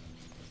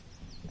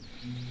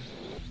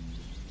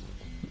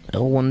 L1 to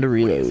What do you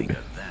reload. think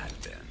of that,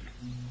 Ben?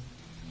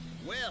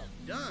 Well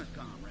done,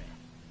 comrade.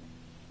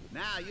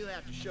 Now you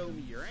have to show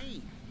me your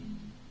aim.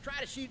 Try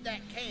to shoot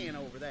that can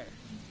over there.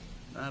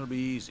 That'll be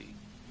easy.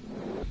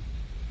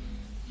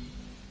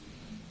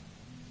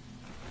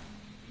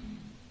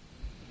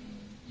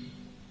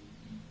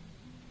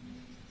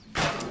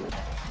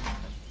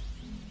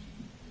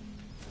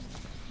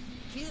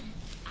 Kid,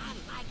 I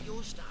like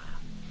your style.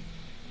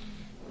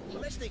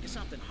 Well, let's think of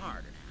something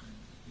harder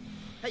now.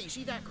 Hey, you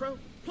see that crow?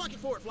 Pluck it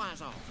before it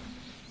flies off.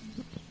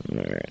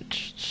 Alright,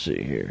 let's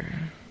see here.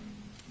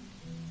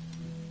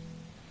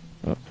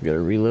 Oh, we gotta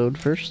reload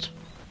first.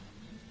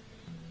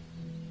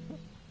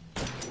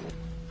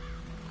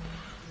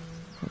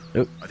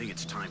 Oh, I think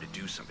it's time to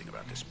do something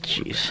about this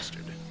poor Jeez.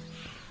 bastard.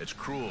 It's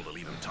cruel to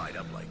leave him tied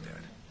up like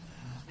that.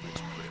 Let's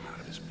put him out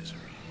of his misery.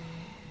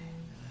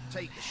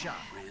 Take the shot,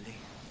 Randy.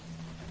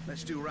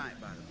 Let's do right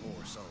by the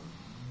poor soul.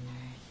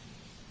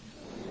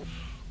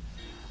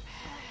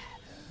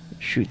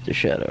 shoot the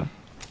shadow.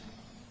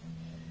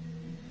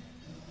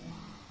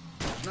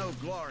 There's no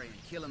glory in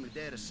killing the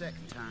dead a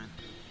second time.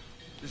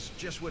 This is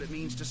just what it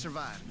means to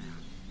survive now.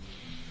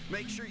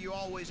 Make sure you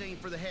always aim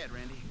for the head,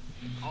 Randy.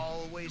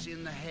 Always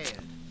in the head.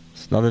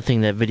 It's another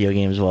thing that video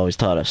games have always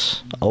taught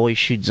us. Always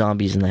shoot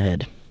zombies in the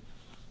head.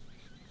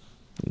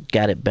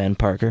 Got it, Ben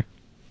Parker.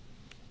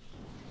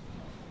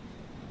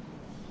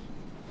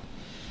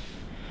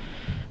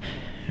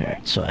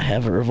 Alright, so I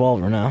have a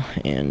revolver now,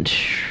 and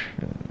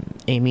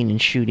aiming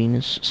and shooting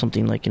is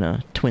something like in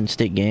a twin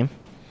stick game.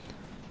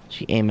 So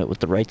you aim it with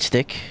the right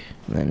stick,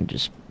 and then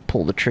just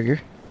pull the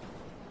trigger.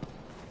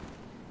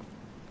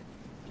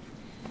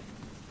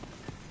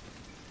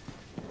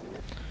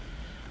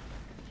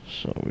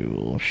 So we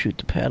will shoot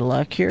the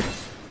padlock here.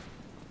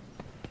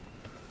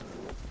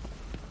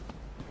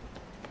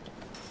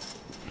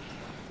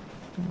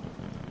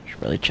 Should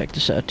probably check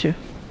this out too.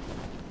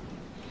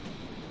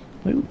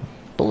 Ooh,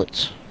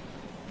 bullets.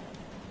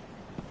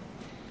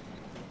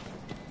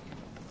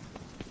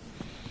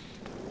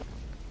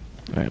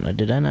 Alright, now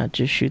did I not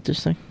just shoot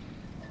this thing?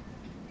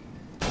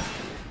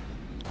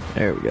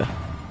 There we go.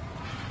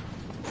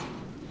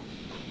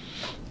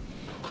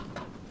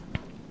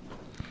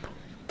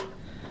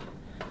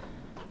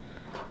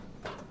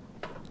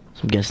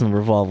 So I'm guessing the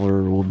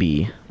revolver will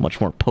be much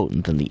more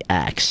potent than the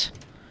axe.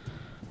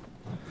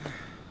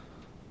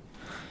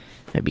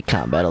 Maybe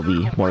combat will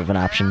be more of an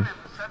option.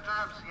 Center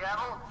of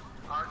Seattle.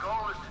 Our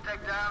goal is to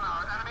take down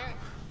our enemy.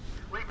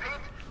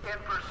 Repeat, in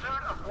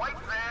pursuit of white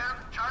van,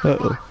 Charlie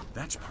Uh-oh. 1.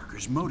 That's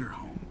Parker's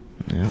motorhome.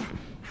 Yeah.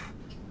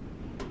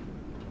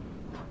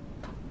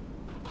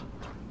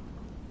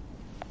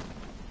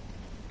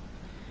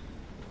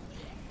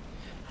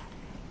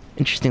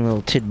 Interesting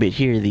little tidbit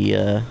here,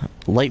 the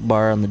light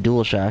bar on the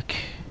DualShock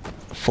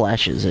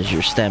flashes as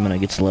your stamina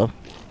gets low.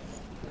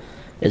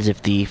 As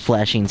if the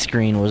flashing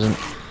screen wasn't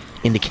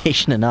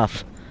indication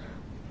enough.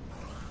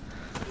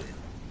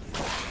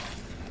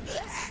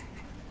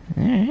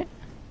 Alright.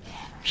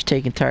 Just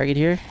taking target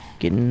here,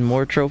 getting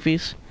more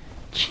trophies.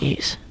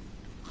 Jeez.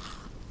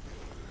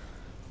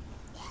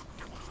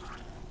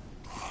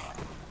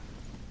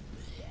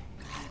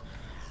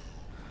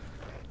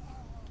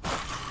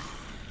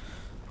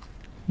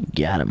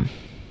 Got him.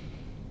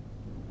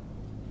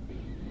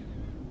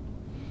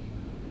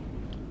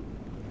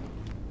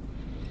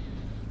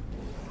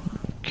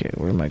 Okay,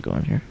 where am I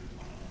going here?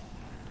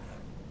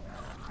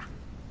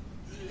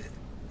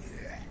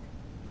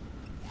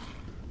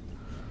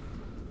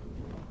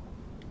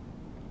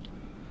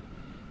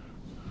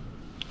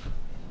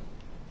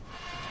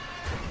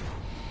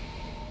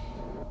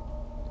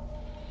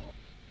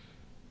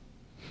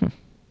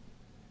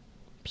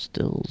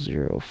 Still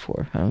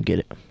 0-4. I don't get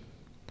it.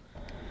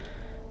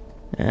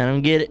 I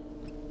don't get it.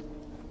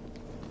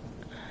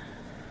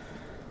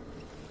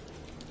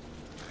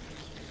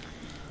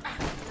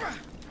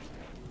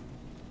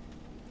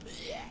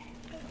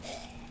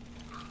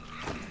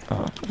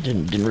 Oh,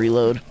 didn't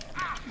reload.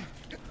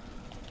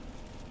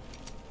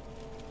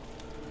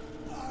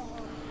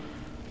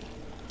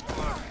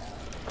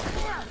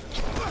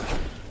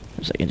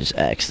 So I can just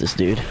axe this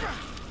dude.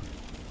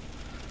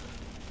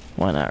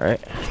 Why not,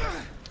 right?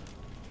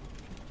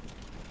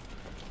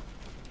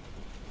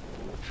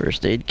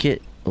 First aid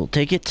kit, we'll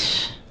take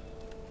it.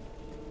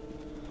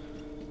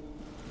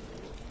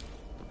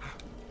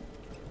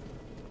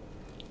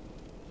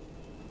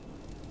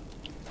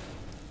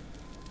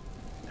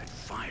 That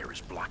fire is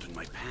blocking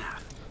my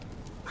path.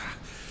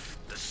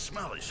 The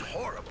smell is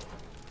horrible.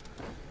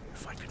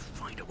 If I could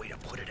find a way to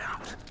put it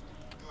out.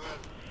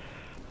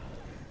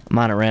 I'm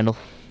on it, Randall.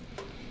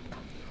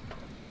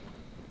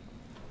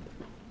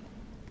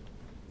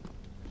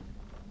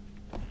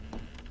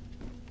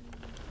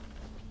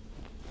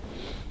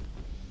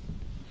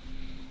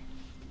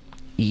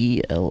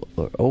 EL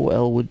or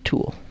OL wood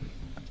tool.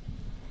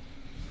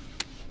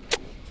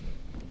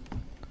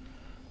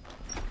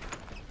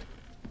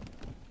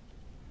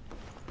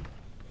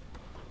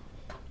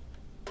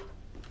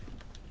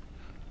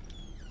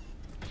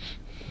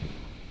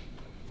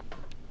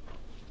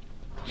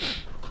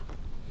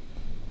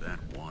 That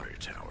water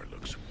tower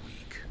looks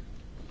weak.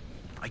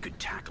 I could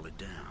tackle it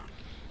down.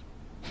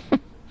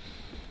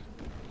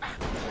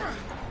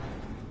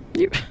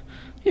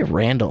 You're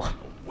Randall.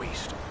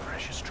 Waste of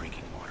precious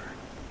drinking water.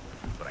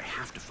 But I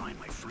have to find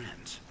my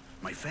friends,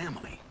 my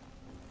family.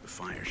 The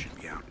fire should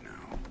be out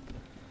now.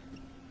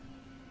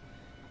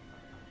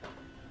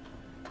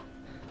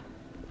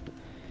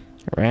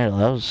 Randall,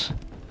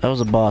 that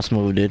was a boss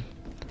move, dude.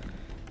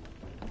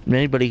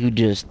 Anybody who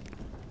just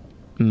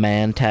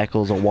man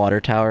tackles a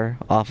water tower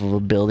off of a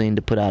building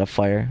to put out a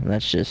fire,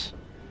 that's just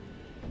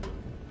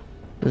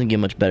doesn't get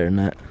much better than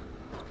that.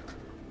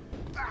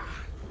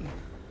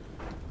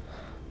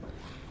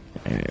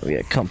 Alright, we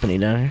got company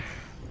down here.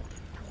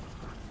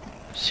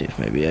 See if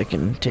maybe I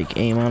can take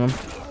aim on him.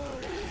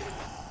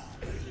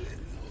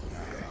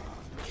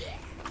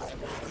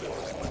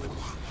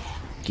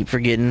 Keep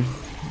forgetting.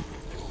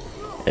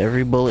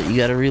 Every bullet you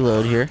gotta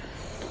reload here.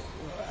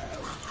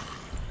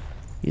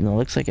 You know,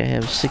 looks like I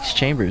have 6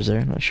 chambers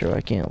there. Not sure why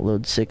I can't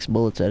load 6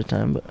 bullets at a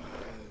time, but...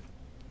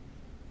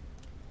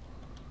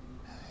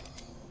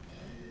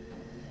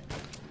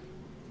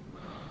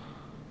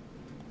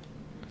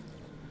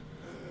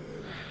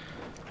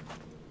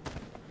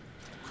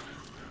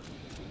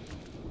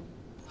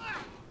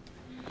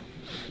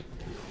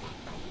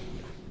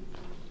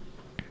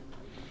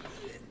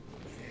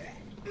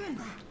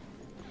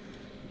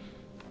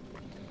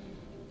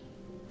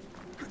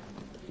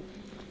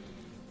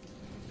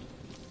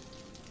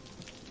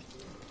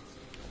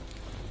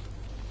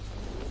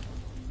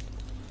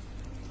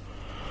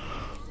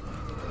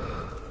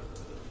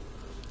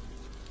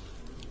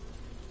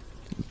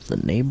 the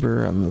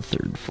neighbor on the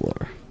 3rd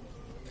floor.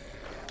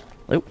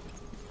 Oh.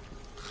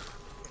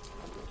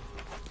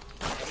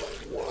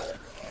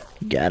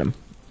 Got him.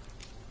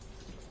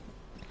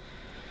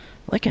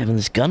 I like having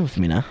this gun with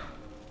me now.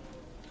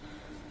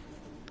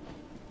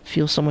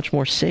 Feels so much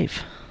more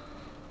safe.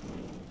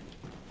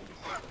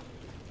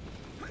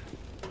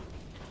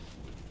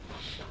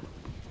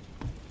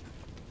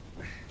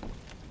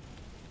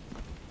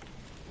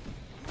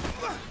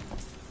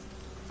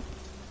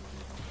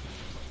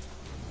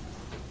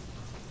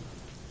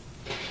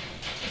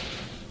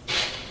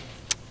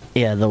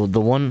 Yeah, the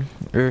one,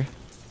 you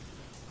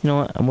know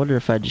what? I wonder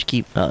if I just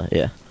keep,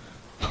 yeah.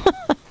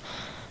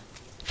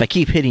 If I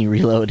keep hitting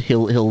reload,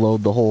 he'll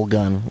load the whole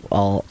gun,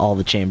 all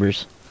the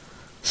chambers.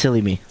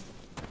 Silly me.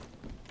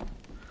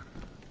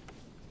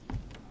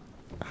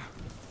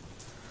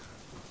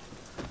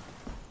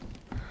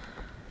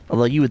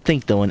 Although you would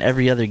think though, in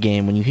every other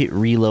game, when you hit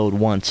reload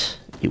once,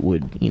 it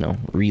would, you know,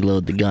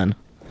 reload the gun,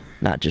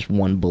 not just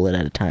one bullet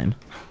at a time.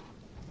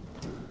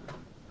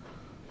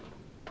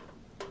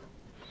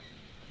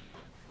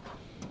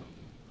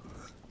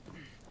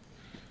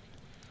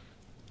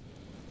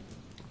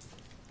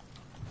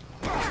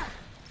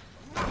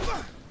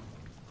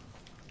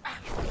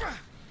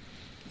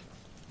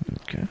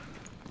 Okay.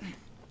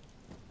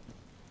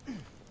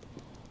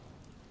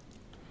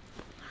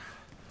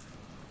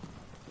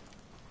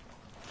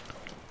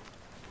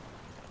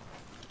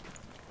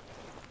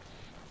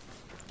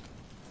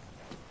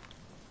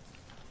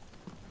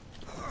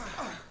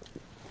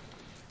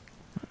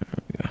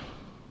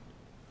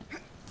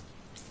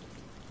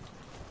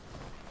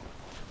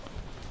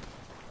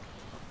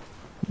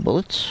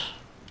 bullets.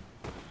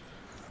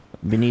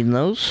 Been needing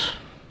those.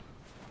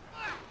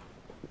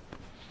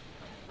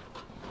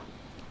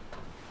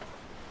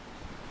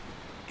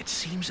 It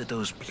seems that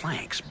those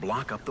planks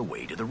block up the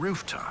way to the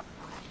rooftop.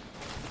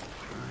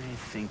 I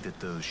think that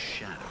those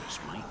shadows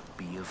might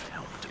be of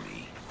help to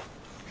me.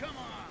 Come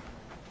on!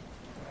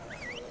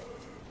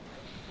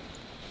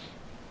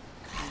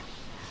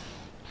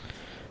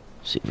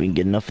 See if we can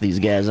get enough of these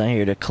guys out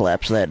here to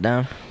collapse that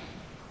down.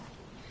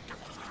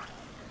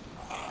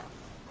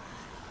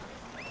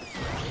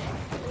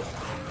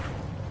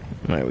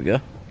 There we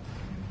go.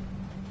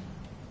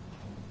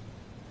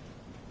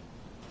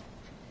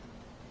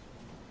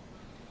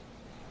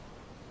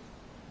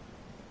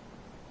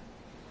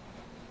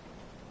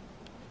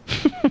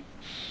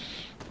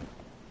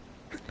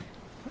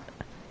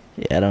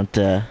 Yeah, I don't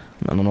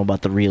know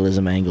about the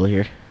realism angle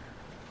here.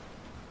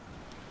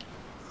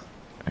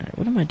 Alright,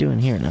 what am I doing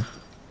here now?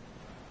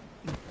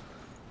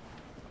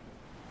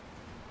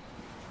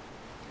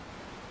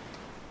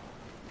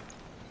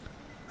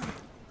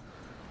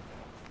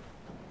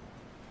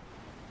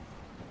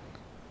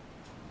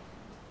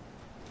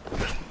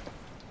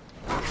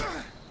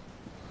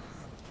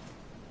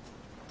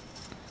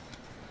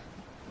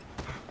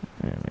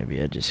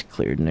 Maybe I just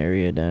cleared an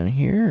area down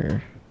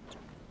here,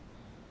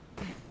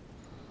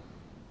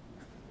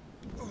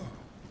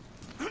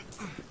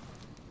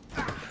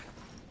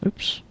 or...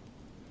 Oops.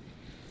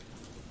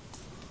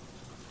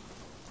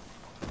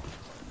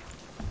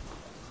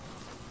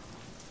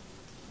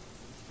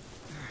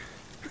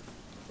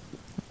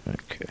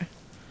 Okay.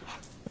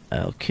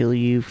 I'll kill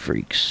you,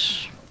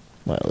 freaks.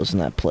 Well, isn't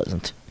that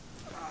pleasant?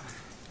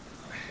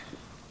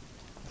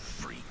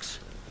 Freaks.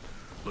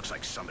 Looks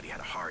like somebody had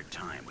a hard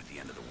time with the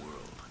end of the world.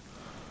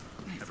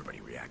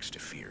 Everybody reacts to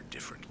fear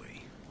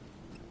differently.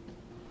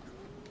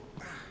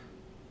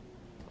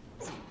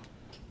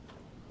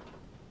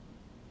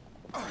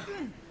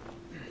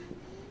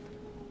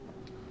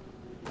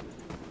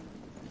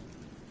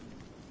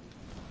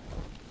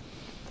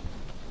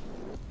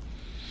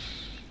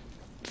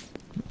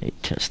 A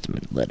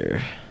testament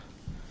letter.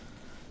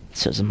 It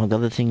says, among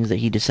other things, that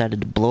he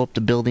decided to blow up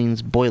the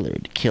building's boiler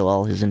to kill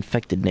all his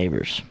infected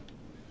neighbors.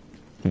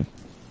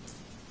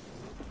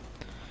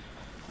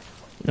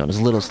 You know,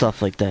 there's little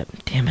stuff like that.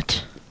 Damn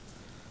it.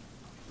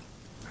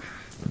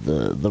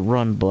 The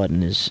run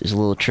button is a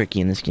little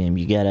tricky in this game.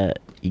 You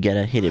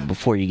gotta hit it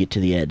before you get to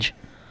the edge.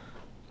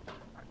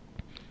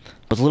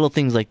 But little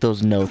things like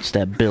those notes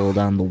that build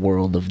on the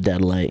world of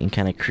Deadlight and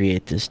kind of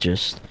create this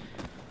just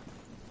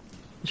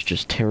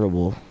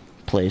terrible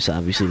place,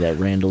 obviously, that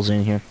Randall's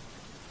in here.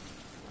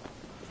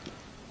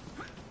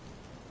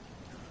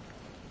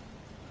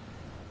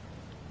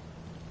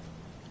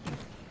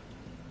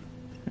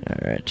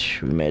 Alright,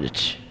 we made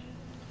it.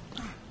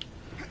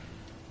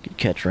 Good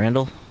catch,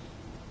 Randall.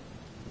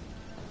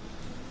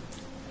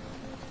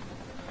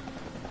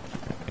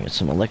 Got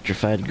some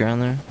electrified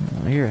ground there.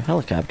 I hear a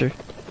helicopter.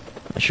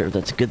 Not sure if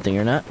that's a good thing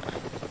or not.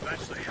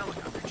 That's the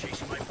helicopter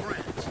chasing my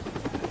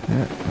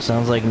friends.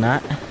 Sounds like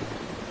not.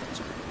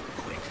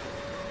 Quick.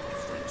 Your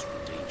friends are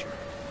in danger.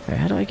 Alright,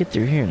 how do I get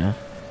through here now?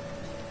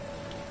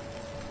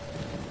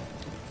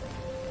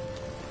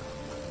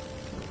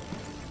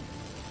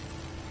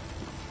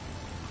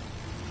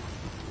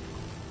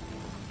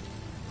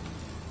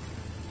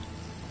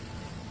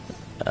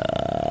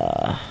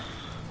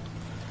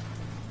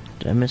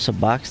 Did I miss a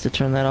box to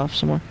turn that off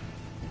somewhere?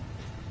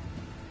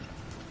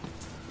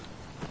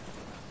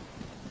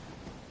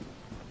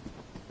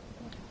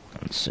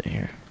 Let's see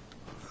here.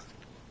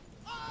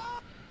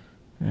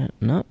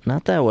 No,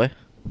 not that way.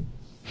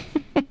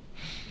 I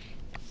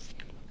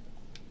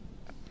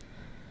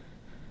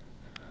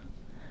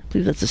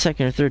believe that's the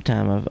second or third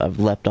time I've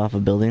leapt off a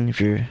building. If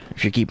you're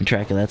keeping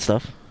track of that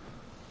stuff.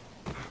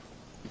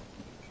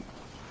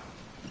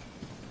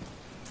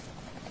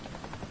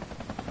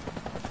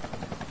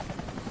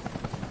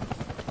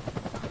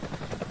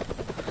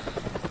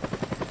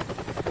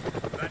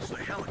 That's the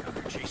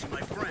helicopter chasing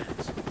my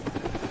friends.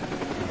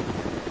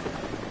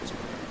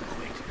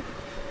 Quick.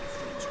 Your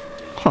friends are in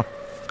danger. Huh.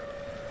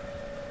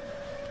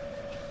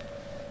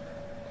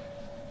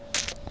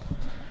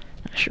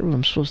 Not sure what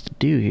I'm supposed to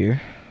do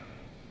here.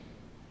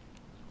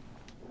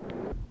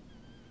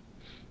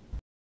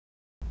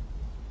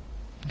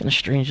 Kind of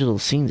strange little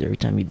scenes every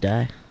time you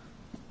die.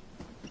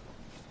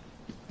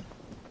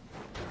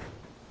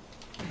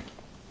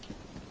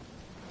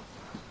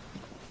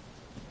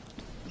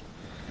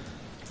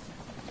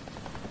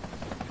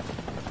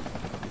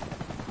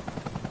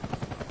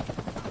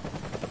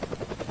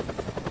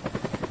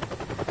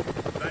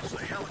 That's the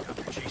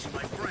helicopter chasing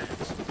my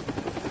friends.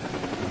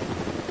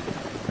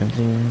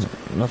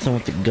 Nothing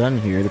with the gun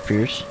here, it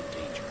appears.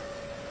 Danger.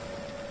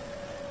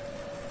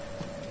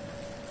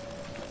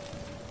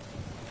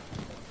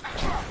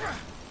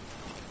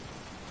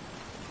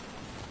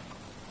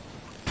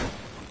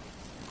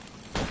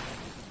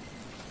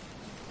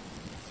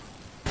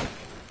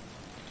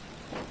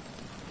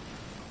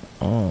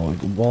 Oh,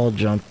 wall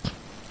jump.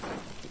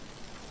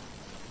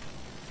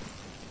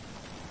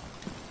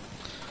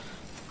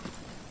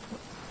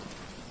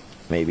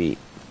 Maybe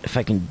if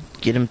I can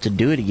get him to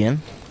do it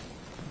again.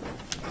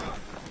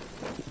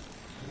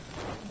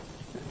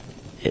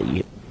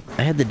 Yeah,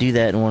 I had to do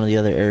that in one of the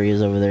other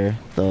areas over there.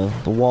 The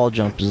wall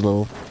jump is a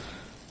little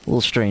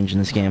strange in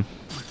this game.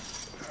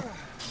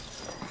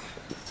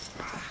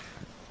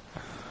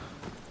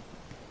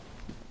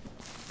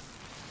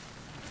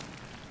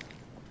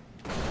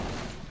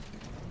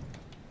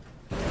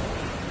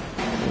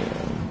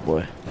 Oh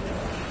boy.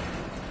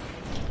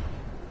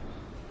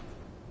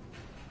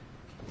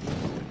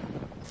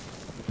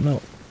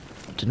 No.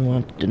 Didn't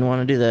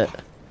want to do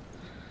that.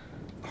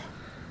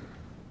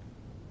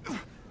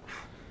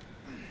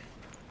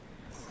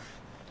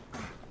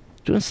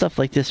 Doing stuff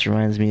like this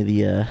reminds me of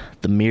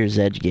the Mirror's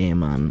Edge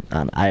game on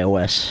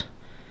iOS.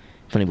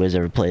 If anybody's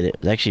ever played it,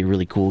 it's actually a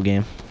really cool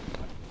game.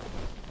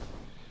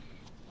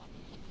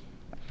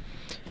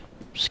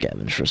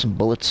 Scavenge for some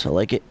bullets. I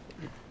like it.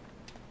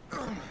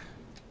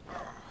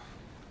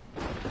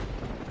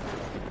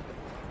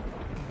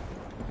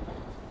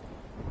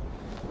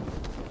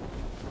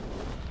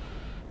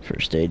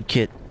 First aid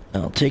kit.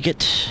 I'll take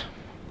it.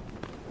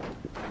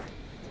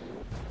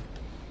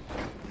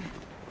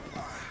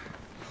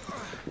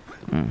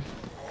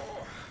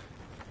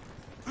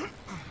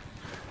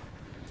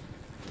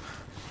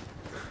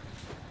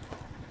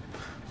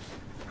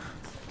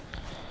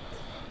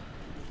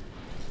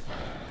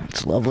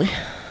 That's lovely.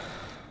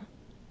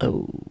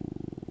 Oh.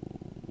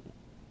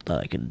 Thought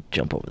I could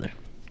jump over there.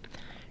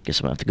 Guess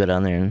I'm gonna have to go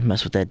down there and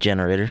mess with that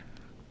generator.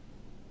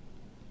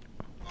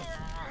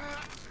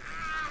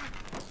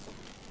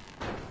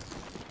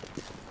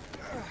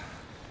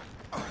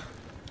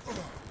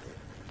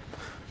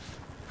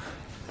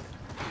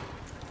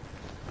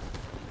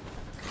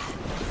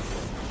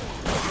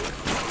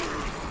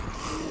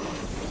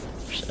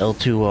 There's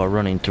L2 while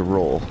running to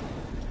roll.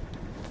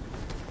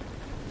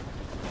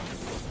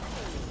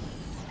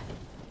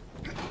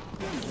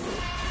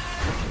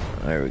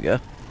 There we go.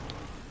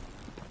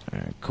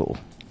 Alright, cool.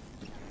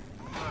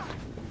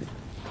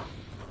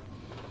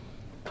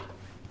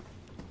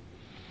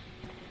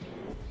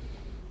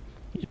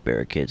 Use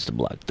barricades to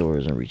block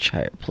doors and reach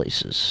higher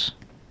places.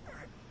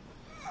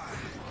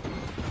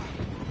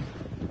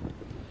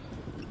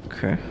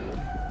 Okay.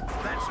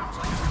 That sounds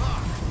like a car.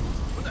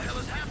 What the hell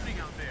is happening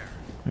out there?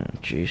 Oh,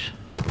 jeez.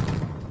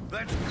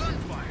 That's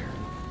gunfire.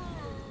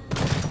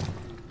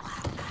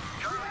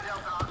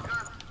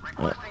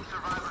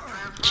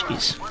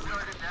 Jeez.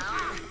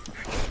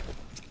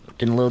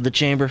 Didn't load the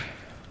chamber.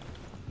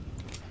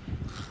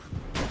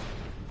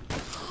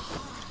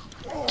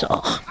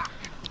 Oh.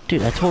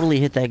 Dude, I totally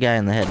hit that guy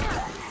in the head.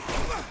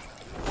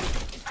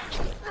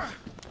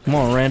 Come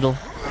on, Randall.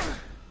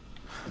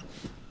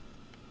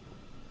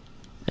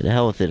 To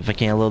hell with it. If I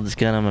can't load this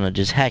gun, I'm gonna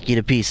just hack you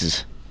to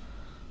pieces.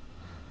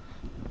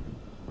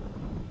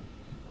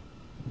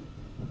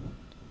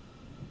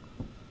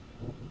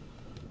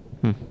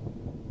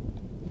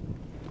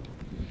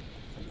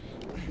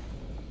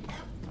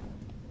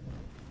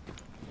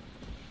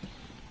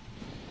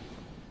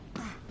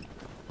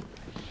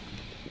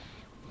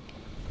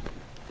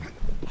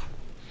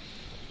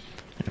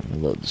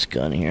 Load this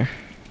gun here.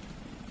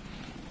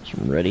 So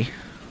I'm ready.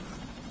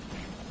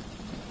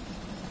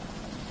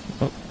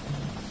 Oh.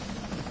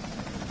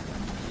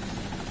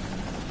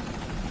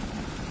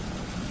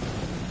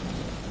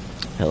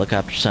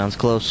 Helicopter sounds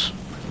close.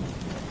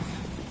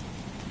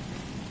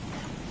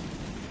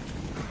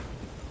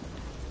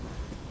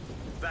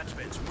 That's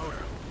Ben's motor.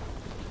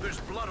 There's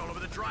blood all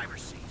over the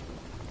driver's seat.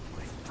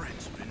 My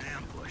friend's been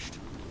ambushed.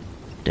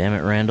 Damn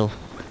it, Randall.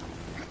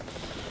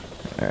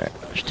 Alright,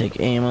 let's take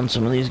aim on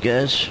some of these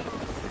guys.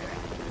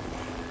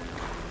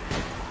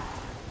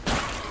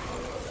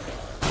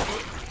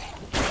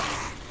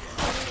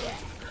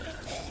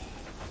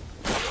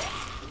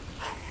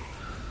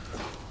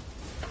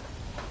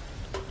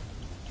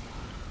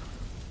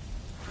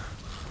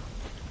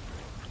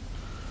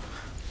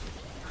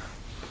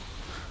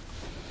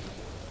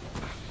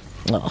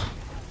 Oh,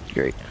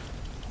 great.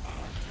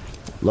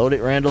 Load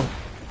it, Randall.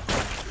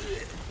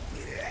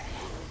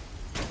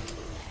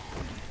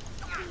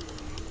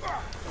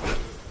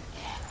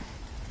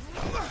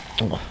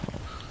 Oh,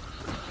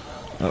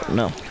 oh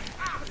no.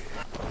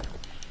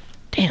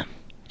 Damn. I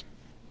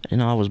didn't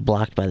know I was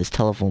blocked by this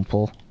telephone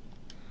pole.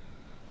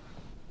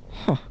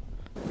 Huh.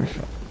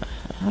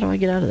 How do I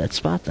get out of that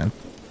spot then?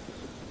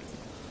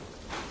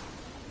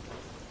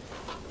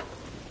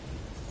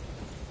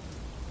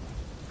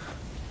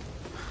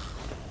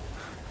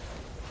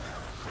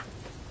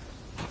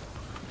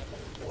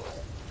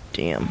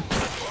 Damn.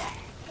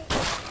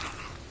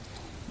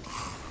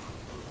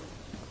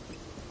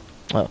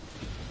 Oh.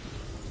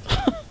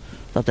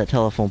 Thought that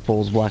telephone pole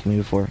was blocking me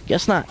before.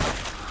 Guess not.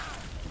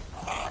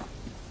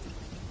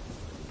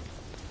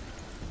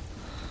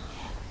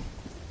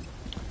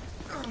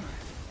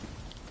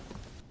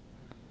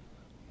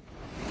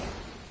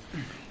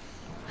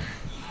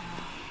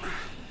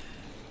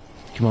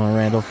 Come on,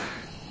 Randall.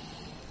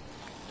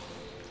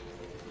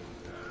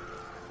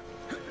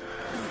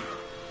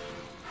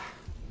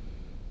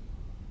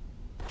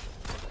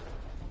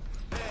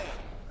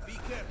 Be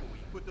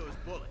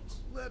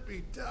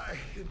die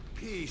in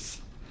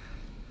peace.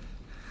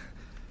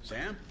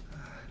 Sam?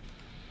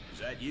 Is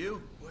that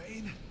you?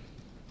 Wayne,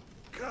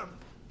 come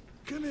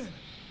in,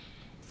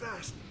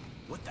 fast.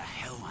 What the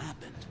hell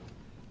happened?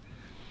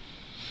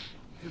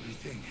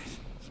 Everything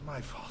is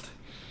my fault.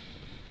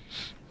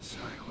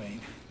 Sorry,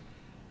 Wayne.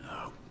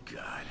 Oh,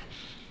 God.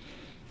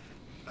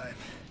 I'm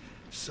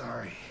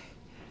sorry.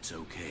 It's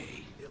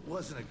okay. It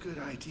wasn't a good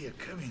idea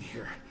coming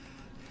here.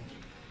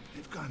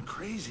 They've gone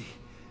crazy.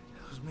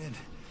 Those men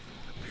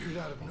appeared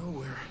out of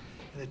nowhere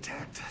and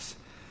attacked us.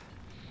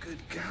 Good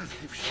God,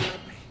 they've shot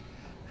me.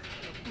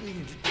 I'm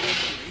bleeding to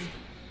death, Wayne.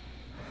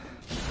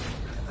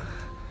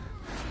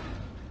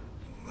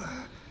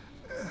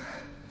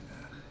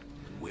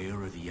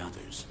 Where are the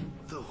others?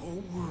 The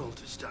whole world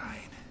is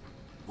dying.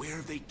 Where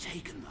have they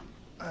taken them?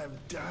 I'm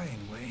dying,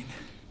 Wayne.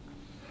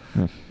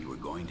 You were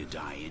going to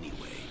die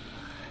anyway.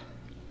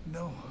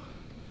 No.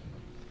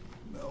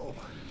 No.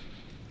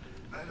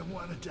 I don't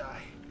want to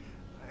die.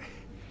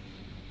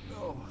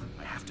 No.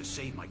 I have to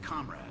save my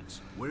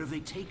comrades. Where have they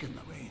taken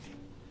them? Wayne.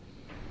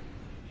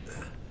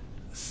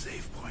 The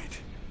safe point.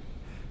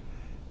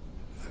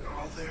 They're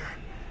all there.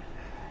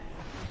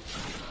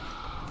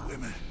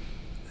 Women.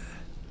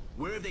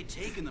 Where have they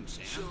taken them,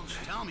 Sam?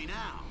 Children. Tell me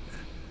now.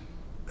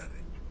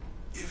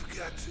 You've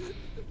got to...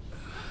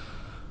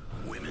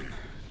 Women,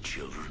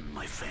 children,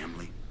 my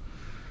family.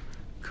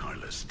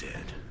 Carla's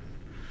dead.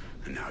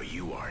 And now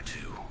you are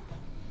too.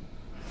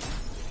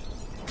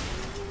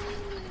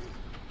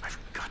 I've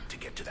got to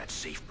get to that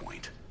safe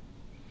point.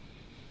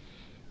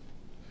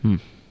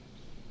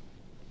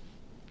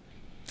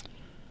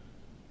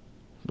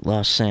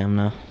 Lost Sam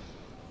now.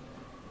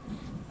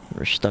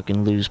 We're stuck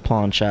in Lou's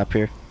pawn shop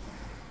here.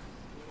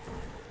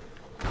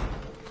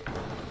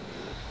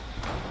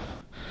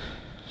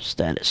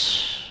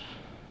 Status.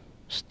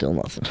 Still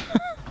nothing.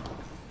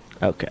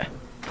 Okay.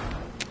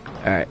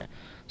 Alright.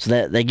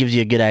 So that gives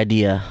you a good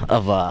idea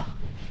of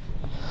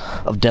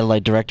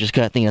Deadlight Director's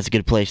Cut. I think that's a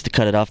good place to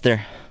cut it off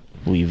there.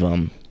 We've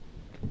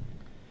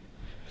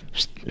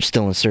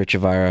still in search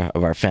of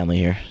our family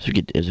here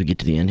as we get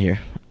to the end here.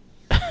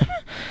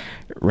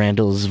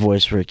 Randall's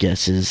voice work,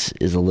 yes, is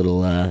a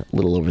little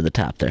over the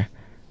top there.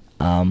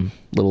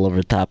 Little over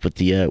the top with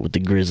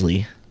the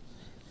grizzly,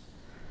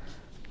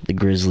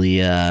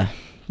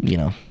 you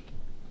know,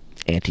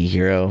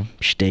 anti-hero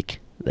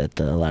shtick that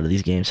a lot of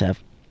these games have.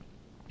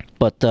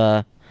 But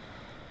that's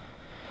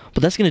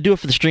gonna do it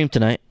for the stream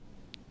tonight.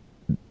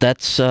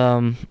 That's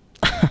Hey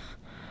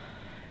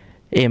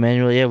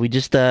Emmanuel, yeah, we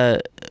just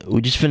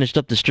finished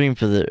up the stream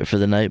for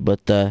the night,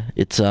 but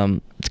it's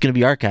gonna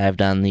be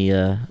archived on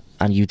the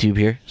on YouTube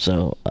here,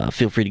 so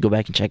feel free to go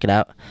back and check it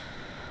out.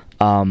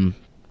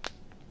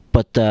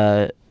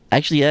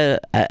 Actually, I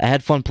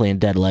had fun playing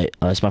Deadlight.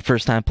 It's my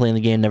first time playing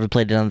the game. Never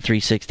played it on the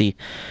 360.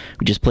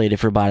 We just played it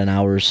for about an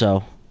hour or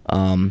so.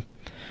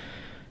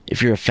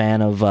 If you're a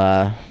fan of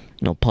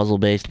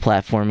puzzle-based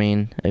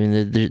platforming, I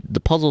mean the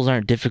puzzles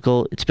aren't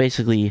difficult. It's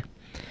basically,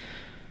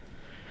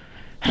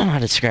 I don't know how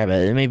to describe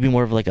it. It may be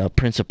more of like a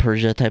Prince of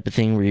Persia type of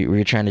thing where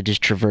you're trying to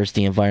just traverse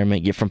the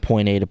environment, get from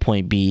point A to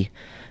point B.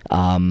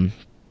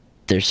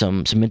 There's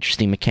some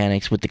interesting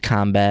mechanics with the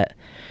combat.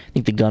 I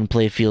think the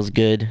gunplay feels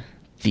good.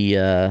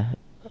 The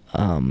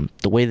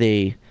way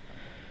they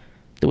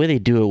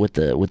do it with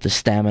the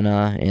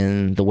stamina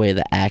and the way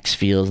the axe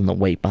feels and the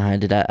weight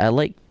behind it, I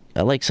like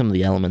some of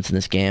the elements in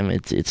this game.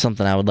 It's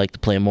something I would like to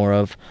play more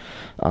of.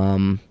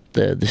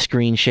 The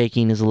screen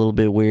shaking is a little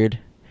bit weird,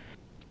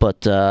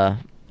 but I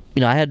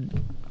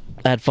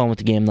had fun with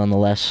the game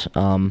nonetheless.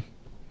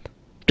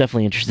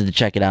 Definitely interested to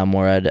check it out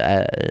more.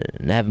 I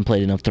haven't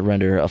played enough to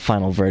render a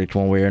final verdict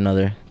one way or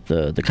another.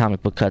 The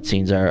comic book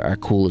cutscenes are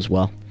cool as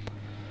well.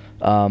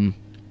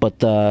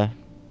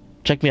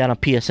 Check me out on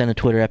PSN and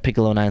Twitter at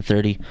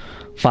Piccolo930.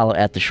 Follow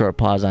at The Short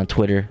Pause on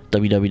Twitter.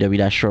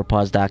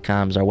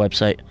 www.shortpause.com is our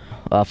website.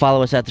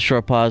 Follow us at The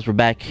Short Pause. We're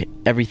back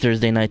every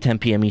Thursday night, 10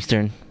 p.m.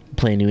 Eastern.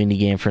 Play a new indie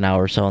game for an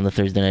hour or so on the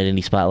Thursday Night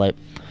Indie Spotlight.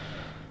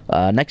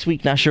 Next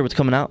week, not sure what's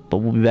coming out, but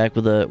we'll be back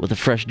with a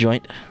fresh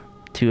joint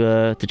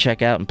to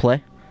check out and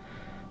play.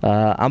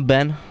 I'm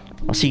Ben.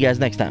 I'll see you guys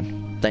next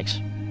time.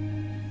 Thanks.